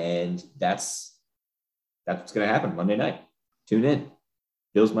 And that's what's going to happen Monday night. Tune in.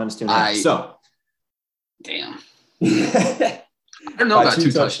 Bills -2.5. Damn. I don't know about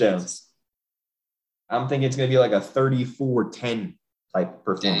 2 touchdowns. I'm thinking it's going to be like a 34-10 type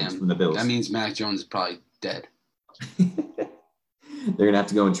performance from the Bills. That means Mac Jones is probably dead. They're going to have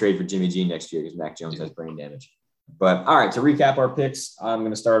to go and trade for Jimmy G next year because Mac Jones has brain damage. But all right, to recap our picks, I'm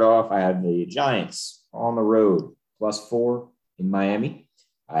going to start off. I have the Giants on the road +4 in Miami.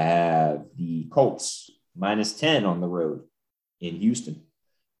 I have the Colts -10 on the road in Houston.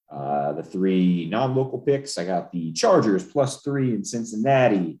 The 3 non-local picks, I got the Chargers +3 in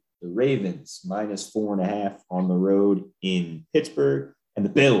Cincinnati, the Ravens -4.5 on the road in Pittsburgh, and the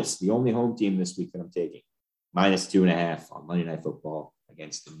Bills, the only home team this week that I'm taking, -2.5 on Monday Night Football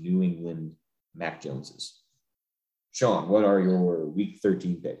against the New England Mac Joneses. Sean, what are your Week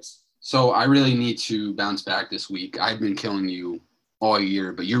 13 picks? So I really need to bounce back this week. I've been killing you all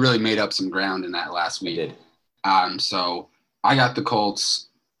year, but you really made up some ground in that last week. I did. So I got the Colts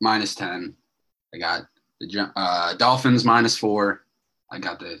 -10. I got the Dolphins -4. I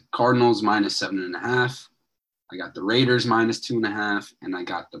got the Cardinals -7.5. I got the Raiders -2.5, and I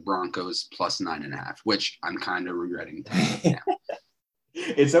got the Broncos +9.5, which I'm kind of regretting.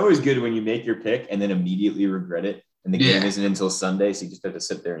 It's always good when you make your pick and then immediately regret it, and the game isn't until Sunday, so you just have to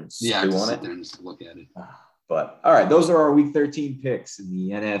sit there and stew on it. There and just look at it. But all right, those are our Week 13 picks in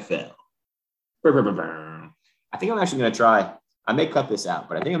the NFL. I think I'm actually going to try. I may cut this out,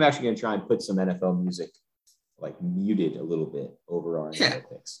 but I think I'm actually going to try and put some NFL music like muted a little bit over our NFL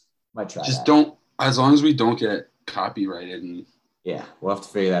picks. Might try. Just don't. As long as we don't get copyrighted and we'll have to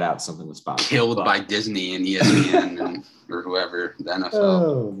figure that out. Something was killed by Disney and ESPN or whoever, the NFL.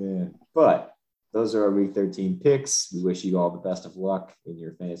 Oh man! But those are our Week 13 picks. We wish you all the best of luck in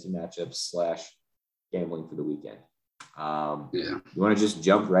your fantasy matchups / gambling for the weekend. You want to just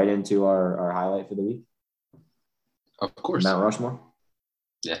jump right into our highlight for the week? Of course. Mount Rushmore?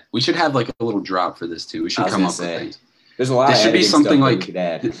 Yeah. We should have like a little drop for this too. We should come up with things. There's a lot this of should be something like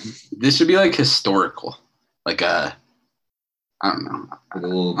this should be like historical. Like I don't know. Like a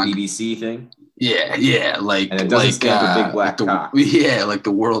little BBC thing? Yeah. Like and it doesn't stand a big black cock. Yeah, like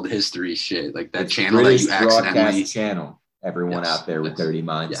the world history shit. Like that channel British that you accidentally channel. Everyone out there with dirty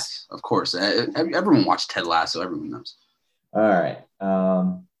minds. Yes, of course. Everyone watched Ted Lasso. Everyone knows. All right.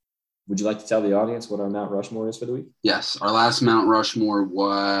 Would you like to tell the audience what our Mount Rushmore is for the week? Yes. Our last Mount Rushmore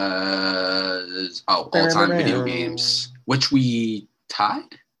was all-time video games, which we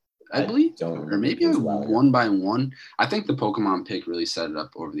tied, I believe. Or maybe I won by 1. I think the Pokemon pick really set it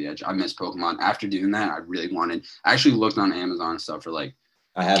up over the edge. I miss Pokemon. After doing that, I actually looked on Amazon and stuff for like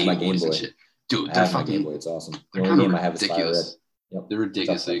I have my Game Boy. Shit. Dude, they're fucking Game Boy. It's awesome. The only game I have is Fire Red. Yep. They're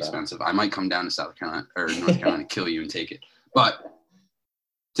ridiculously expensive. I might come down to South Carolina or North Carolina, kill you and take it. But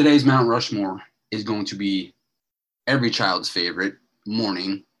today's Mount Rushmore is going to be every child's favorite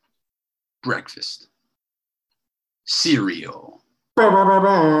morning breakfast. Cereal.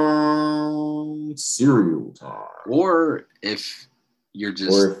 Cereal time. Or if you're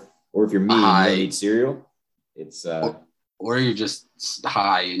just or if you're me and you don't eat cereal, it's or you're just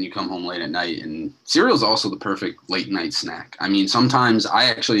high and you come home late at night, and cereal is also the perfect late night snack. I mean, sometimes I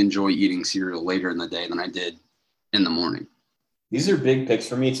actually enjoy eating cereal later in the day than I did in the morning. These are big picks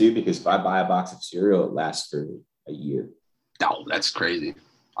for me too, because if I buy a box of cereal, it lasts for a year. Oh, that's crazy.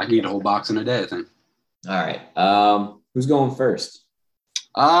 I can eat a whole box in a day, I think. All right. Who's going first?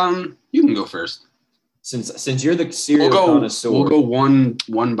 You can go first. Since you're the cereal connoisseur. We'll go one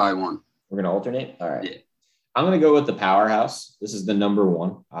by one. We're going to alternate? All right. Yeah. I'm going to go with the powerhouse. This is the number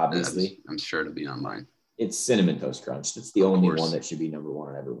 1, obviously. I'm sure it'll be on mine. It's Cinnamon Toast Crunch. That's the only one that should be number 1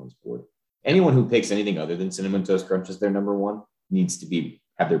 on everyone's board. Anyone who picks anything other than Cinnamon Toast Crunch as their number 1 needs to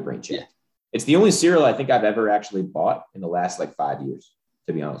have their brain checked. Yeah. It's the only cereal I think I've ever actually bought in the last 5 years,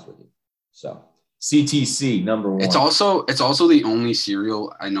 to be honest with you. So CTC number one. It's also the only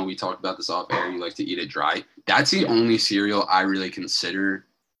cereal. I know we talked about this off air. You like to eat it dry. That's the only cereal I really consider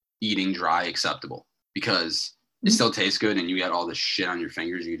eating dry acceptable because it still tastes good and you got all this shit on your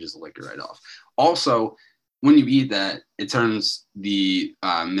fingers. You just lick it right off. Also, when you eat that, it turns the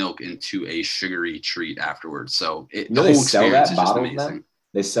milk into a sugary treat afterwards. So the whole experience is just amazing.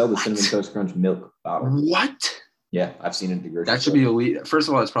 They sell the Cinnamon Toast Crunch milk bottle. What? Yeah, I've seen it at the grocery store. That should be illegal. First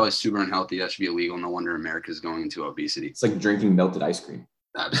of all, it's probably super unhealthy. That should be illegal. No wonder America is going into obesity. It's like drinking melted ice cream.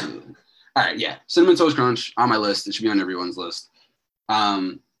 Absolutely. All right, yeah. Cinnamon Toast Crunch on my list. It should be on everyone's list.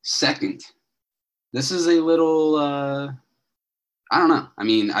 Second, this is a little, I don't know. I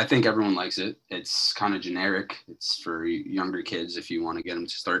mean, I think everyone likes it. It's kind of generic. It's for younger kids if you want to get them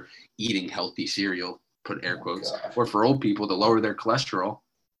to start eating healthy cereal, put air quotes, or for old people to lower their cholesterol.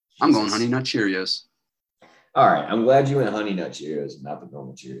 I'm going Honey Nut Cheerios. All right, I'm glad you went Honey Nut Cheerios and not the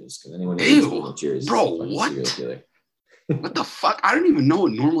normal Cheerios because anyone who eats normal Cheerios, bro, what? What the fuck? I don't even know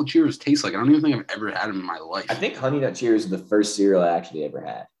what normal Cheerios taste like. I don't even think I've ever had them in my life. I think Honey Nut Cheerios is the first cereal I actually ever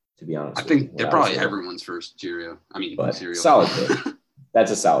had. To be honest, I think they're probably everyone's first Cheerio. I mean, cereal. Solid pick. That's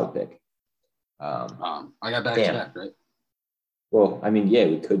a solid pick. I got back to back, right? Well, I mean, yeah,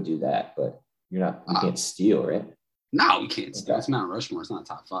 we could do that, but you can't steal, right? No, we can't steal. It's Mount Rushmore. It's not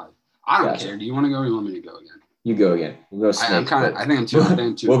top 5. I don't care. Do you want to go or you want me to go again? You go again. We'll go snake. I think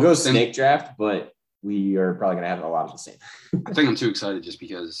I'm too. We'll go snake draft, but we are probably going to have a lot of the same. I think I'm too excited just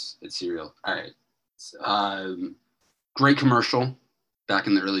because it's cereal. All right. Great commercial back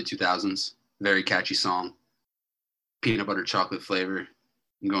in the early 2000s. Very catchy song. Peanut butter chocolate flavor.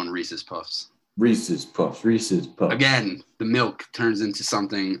 I'm going Reese's Puffs. Reese's Puffs. Again, the milk turns into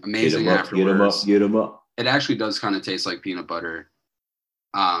something amazing afterwards. Get them up. It actually does kind of taste like peanut butter.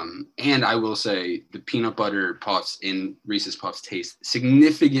 And I will say the peanut butter puffs in Reese's Puffs taste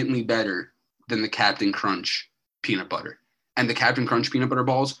significantly better than the Captain Crunch peanut butter. And the Captain Crunch peanut butter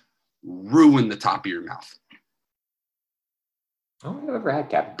balls ruin the top of your mouth. I don't think I've ever had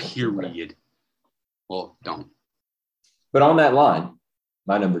Captain Crunch. Period. Well, don't. But on that line,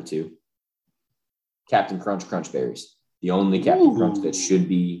 my number 2, Captain Crunch Crunch Berries. The only Captain Crunch that should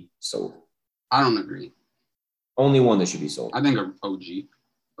be sold. I don't agree. Only one that should be sold. I think OG,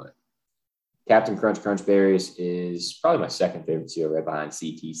 but Captain Crunch Crunch Berries is probably my second favorite cereal, right behind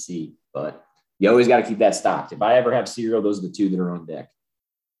CTC. But you always got to keep that stocked. If I ever have cereal, those are the 2 that are on deck.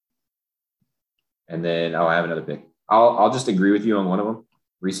 And then I'll have another pick. I'll just agree with you on one of them.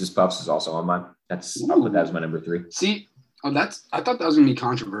 Reese's Puffs is also on mine. I'll put that as my number 3. See, I thought that was gonna be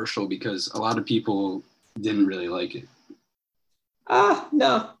controversial because a lot of people didn't really like it.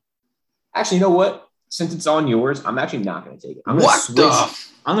 No. Actually, you know what? Since it's on yours, I'm actually not going to take it. I'm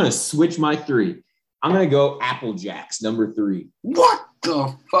going to switch my 3. I'm going to go Apple Jacks, number 3. What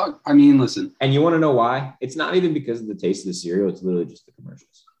the fuck? I mean, listen. And you want to know why? It's not even because of the taste of the cereal. It's literally just the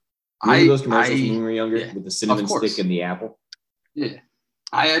commercials. Remember those commercials when we were younger with the cinnamon stick and the apple? Yeah.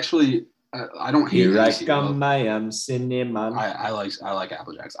 I actually, I don't hate Here I come, I am cinnamon. I like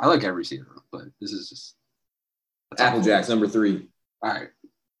Apple Jacks. I like every cereal, but this is just. Apple Jacks, number 3. All right.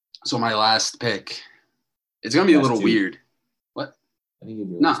 So my last pick. It's going to be a little weird. What? I think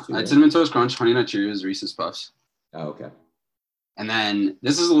it's Cinnamon Toast Crunch, Honey Nut Cheerios, Reese's Puffs. Oh, okay. And then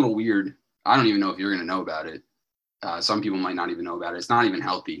this is a little weird. I don't even know if you're going to know about it. Some people might not even know about it. It's not even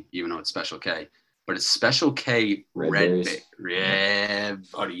healthy, even though it's Special K. But it's Special K Red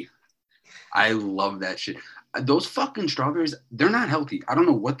buddy. I love that shit. Those fucking strawberries, they're not healthy. I don't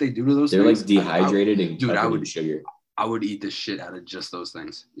know what they do to those things. They're like dehydrated and covered in sugar. I would eat the shit out of just those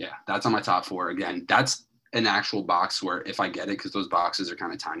things. Yeah, that's on my top 4. Again, that's an actual box where if I get it, because those boxes are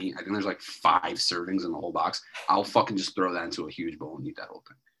kind of tiny, I think there's like 5 servings in the whole box. I'll fucking just throw that into a huge bowl and eat that whole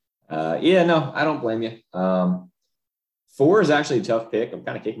thing. Yeah, no, I don't blame you. 4 is actually a tough pick. I'm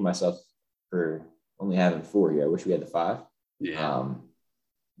kind of kicking myself for only having 4 here. I wish we had the 5. Yeah.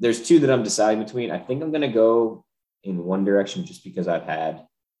 There's 2 that I'm deciding between. I think I'm going to go in one direction just because I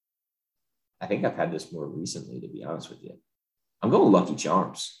think I've had this more recently, to be honest with you. I'm going Lucky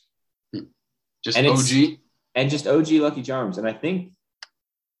Charms. Just OG? And just OG Lucky Charms. And I think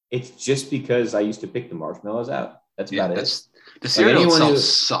it's just because I used to pick the marshmallows out. That's about it. The cereal itself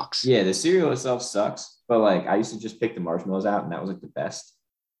sucks. Yeah, the cereal itself sucks. But like I used to just pick the marshmallows out and that was like the best.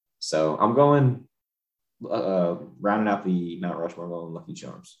 So I'm going rounding out the Mount Rushmore, I'm going Lucky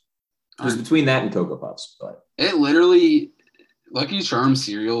Charms. It was between that and Cocoa Puffs, but it literally Lucky Charms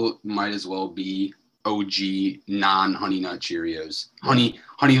cereal might as well be OG non-Honey Nut Cheerios.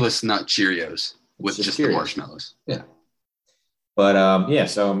 Honeyless Nut Cheerios with just the marshmallows. Yeah. But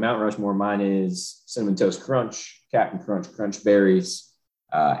so Mount Rushmore, mine is Cinnamon Toast Crunch, Captain Crunch, Crunch Berries,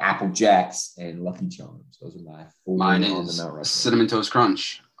 Apple Jacks, and Lucky Charms. Those are my four. Mine is Cinnamon Toast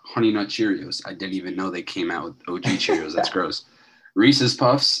Crunch, Honey Nut Cheerios. I didn't even know they came out with OG Cheerios. That's gross. Reese's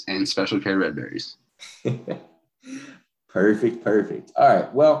Puffs and Special K Red Berries. Perfect. All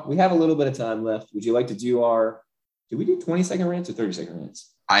right. Well, we have a little bit of time left. Would you like to do did we do 20-second rants or 30-second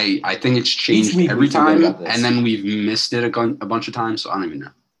rants? I think it's changed every time, and then we've missed it a bunch of times, so I don't even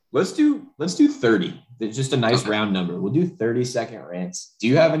know. Let's do 30. It's just a nice round number. We'll do 30-second rants. Do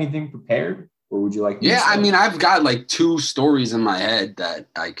you have anything prepared, or would you like me to start? I mean, I've got like 2 stories in my head that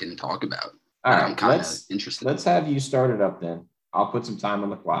I can talk about. All right, I'm kind of interested. Let's have you start it up then. I'll put some time on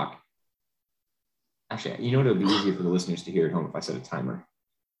the clock. Actually, you know what? It'll be easier for the listeners to hear at home if I set a timer.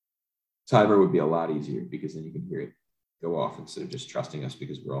 Timer would be a lot easier because then you can hear it go off instead of just trusting us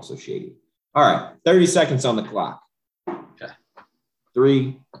because we're also shady. All right, 30 seconds on the clock. Okay.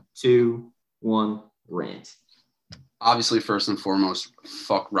 3, 2, 1, rant. Obviously, first and foremost,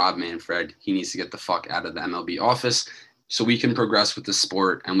 fuck Rob Manfred. He needs to get the fuck out of the MLB office so we can progress with the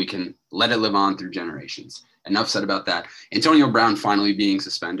sport and we can let it live on through generations. Enough said about that. Antonio Brown finally being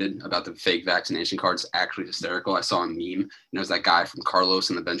suspended about the fake vaccination cards, actually hysterical. I saw a meme, and it was that guy from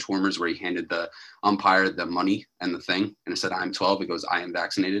Carlos and the Benchwarmers where he handed the umpire the money and the thing, and it said, I'm 12. It goes, I am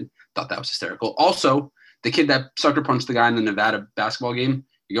vaccinated. Thought that was hysterical. Also, the kid that sucker punched the guy in the Nevada basketball game,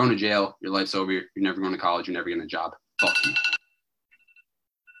 you're going to jail. Your life's over. You're never going to college. You're never getting a job. Fuck you.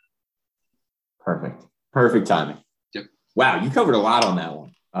 Perfect timing. Yep. Wow, you covered a lot on that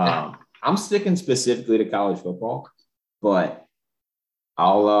one. I'm sticking specifically to college football, but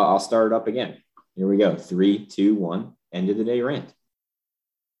I'll start it up again. Here we go. 3, 2, 1. End of the day rant.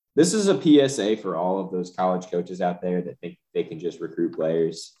 This is a PSA for all of those college coaches out there that think they can just recruit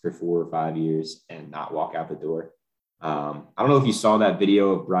players for 4 or 5 years and not walk out the door. I don't know if you saw that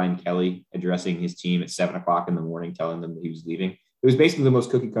video of Brian Kelly addressing his team at 7:00 in the morning, telling them that he was leaving. It was basically the most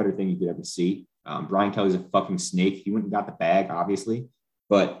cookie cutter thing you could ever see. Brian Kelly's a fucking snake. He went and got the bag, obviously,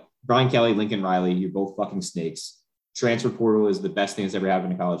 but Brian Kelly, Lincoln Riley, you're both fucking snakes. Transfer portal is the best thing that's ever happened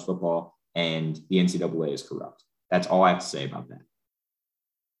to college football, and the NCAA is corrupt. That's all I have to say about that.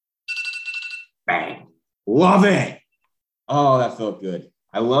 Bang. Love it. Oh, that felt good.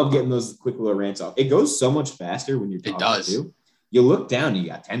 I love getting those quick little rants off. It goes so much faster when you're talking. It does. Too. You look down, you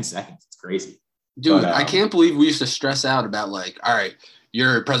got 10 seconds. It's crazy. Dude, I can't believe we used to stress out about like, all right,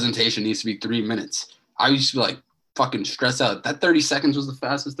 your presentation needs to be 3 minutes. I used to be like, fucking stress out. That 30 seconds was the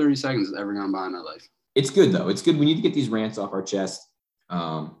fastest 30 seconds that's ever gone by in my life. It's good, though. It's good. We need to get these rants off our chest.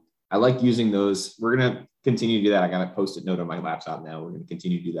 I like using those. We're going to continue to do that. I got a Post-it note on my laptop now. We're going to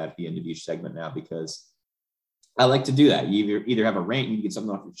continue to do that at the end of each segment now because I like to do that. You either have a rant, you need to get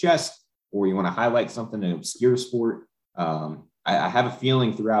something off your chest, or you want to highlight something, an obscure sport. I have a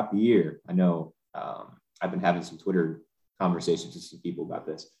feeling throughout the year, I know I've been having some Twitter conversations with some people about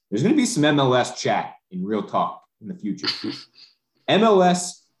this. There's going to be some MLS chat in Real Talk in the future.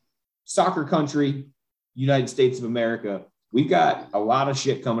 MLS, soccer country, United States of America. We've got a lot of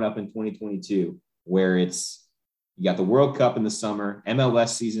shit coming up in 2022 where you got the World Cup in the summer. MLS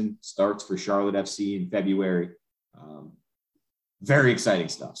season starts for Charlotte FC in February. Very exciting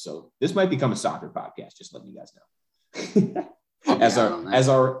stuff. So this might become a soccer podcast, just letting you guys know. as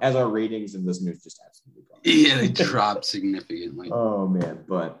our ratings and listeners just absolutely go. Yeah, they dropped significantly. Oh man.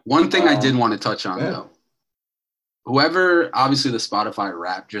 But one thing I did want to touch on though. Obviously the Spotify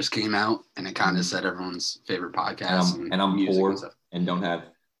Wrap just came out and it kind of said everyone's favorite podcast. And I'm poor and don't have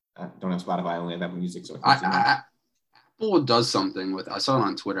Spotify. I only have Apple Music. So Apple does something with, I saw it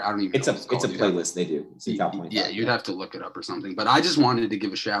on Twitter. I don't even know. It's a playlist they do. It's the top 25. Yeah, you'd have to look it up or something. But I just wanted to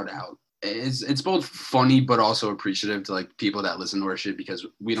give a shout out. It's both funny but also appreciative to like people that listen to our shit because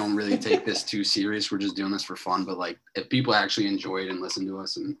we don't really take this too serious. We're just doing this for fun. But like if people actually enjoy it and listen to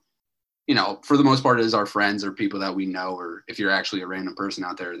us and you know, for the most part, it is our friends or people that we know, or if you're actually a random person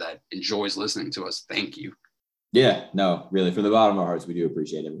out there that enjoys listening to us, thank you. Yeah, no, really, from the bottom of our hearts, we do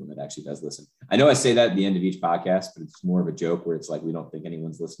appreciate everyone that actually does listen. I know I say that at the end of each podcast, but it's more of a joke where it's like we don't think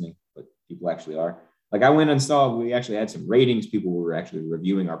anyone's listening, but people actually are. Like I went and saw, we actually had some ratings. People were actually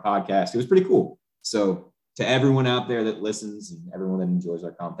reviewing our podcast. It was pretty cool. So to everyone out there that listens and everyone that enjoys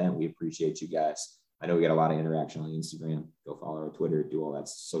our content, we appreciate you guys. I know we get a lot of interaction on Instagram. Go follow our Twitter, do all that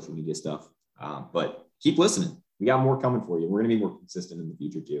social media stuff. But keep listening. We got more coming for you. We're going to be more consistent in the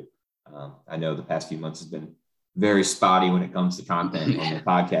future too. I know the past few months has been very spotty when it comes to content on the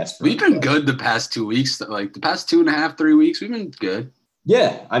podcast. We've been good the past 2 weeks. Like the past 2.5, 3 weeks, we've been good.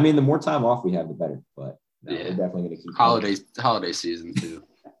 Yeah. I mean, the more time off we have, the better. But we're definitely going to keep holiday season too.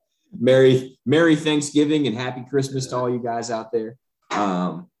 Merry Thanksgiving and happy Christmas to all you guys out there.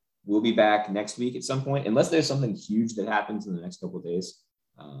 We'll be back next week at some point, unless there's something huge that happens in the next couple of days.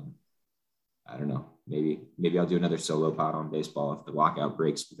 I don't know. Maybe I'll do another solo pod on baseball if the lockout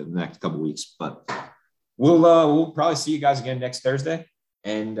breaks within the next couple of weeks. But we'll probably see you guys again next Thursday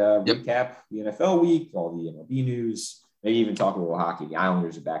and recap the NFL week, all the MLB news, maybe even talk a little hockey. The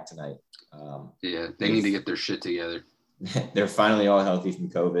Islanders are back tonight. They need to get their shit together. They're finally all healthy from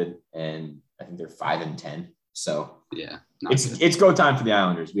COVID, and I think they're 5-10. So yeah, it's go time for the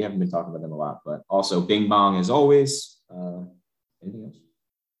Islanders. We haven't been talking about them a lot, but also Bing Bong as always. Anything else?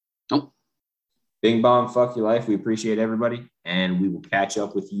 Nope. Bing Bong, fuck your life. We appreciate everybody, and we will catch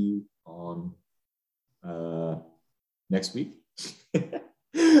up with you on next week.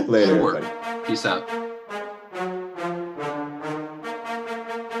 Later, everybody. Peace out.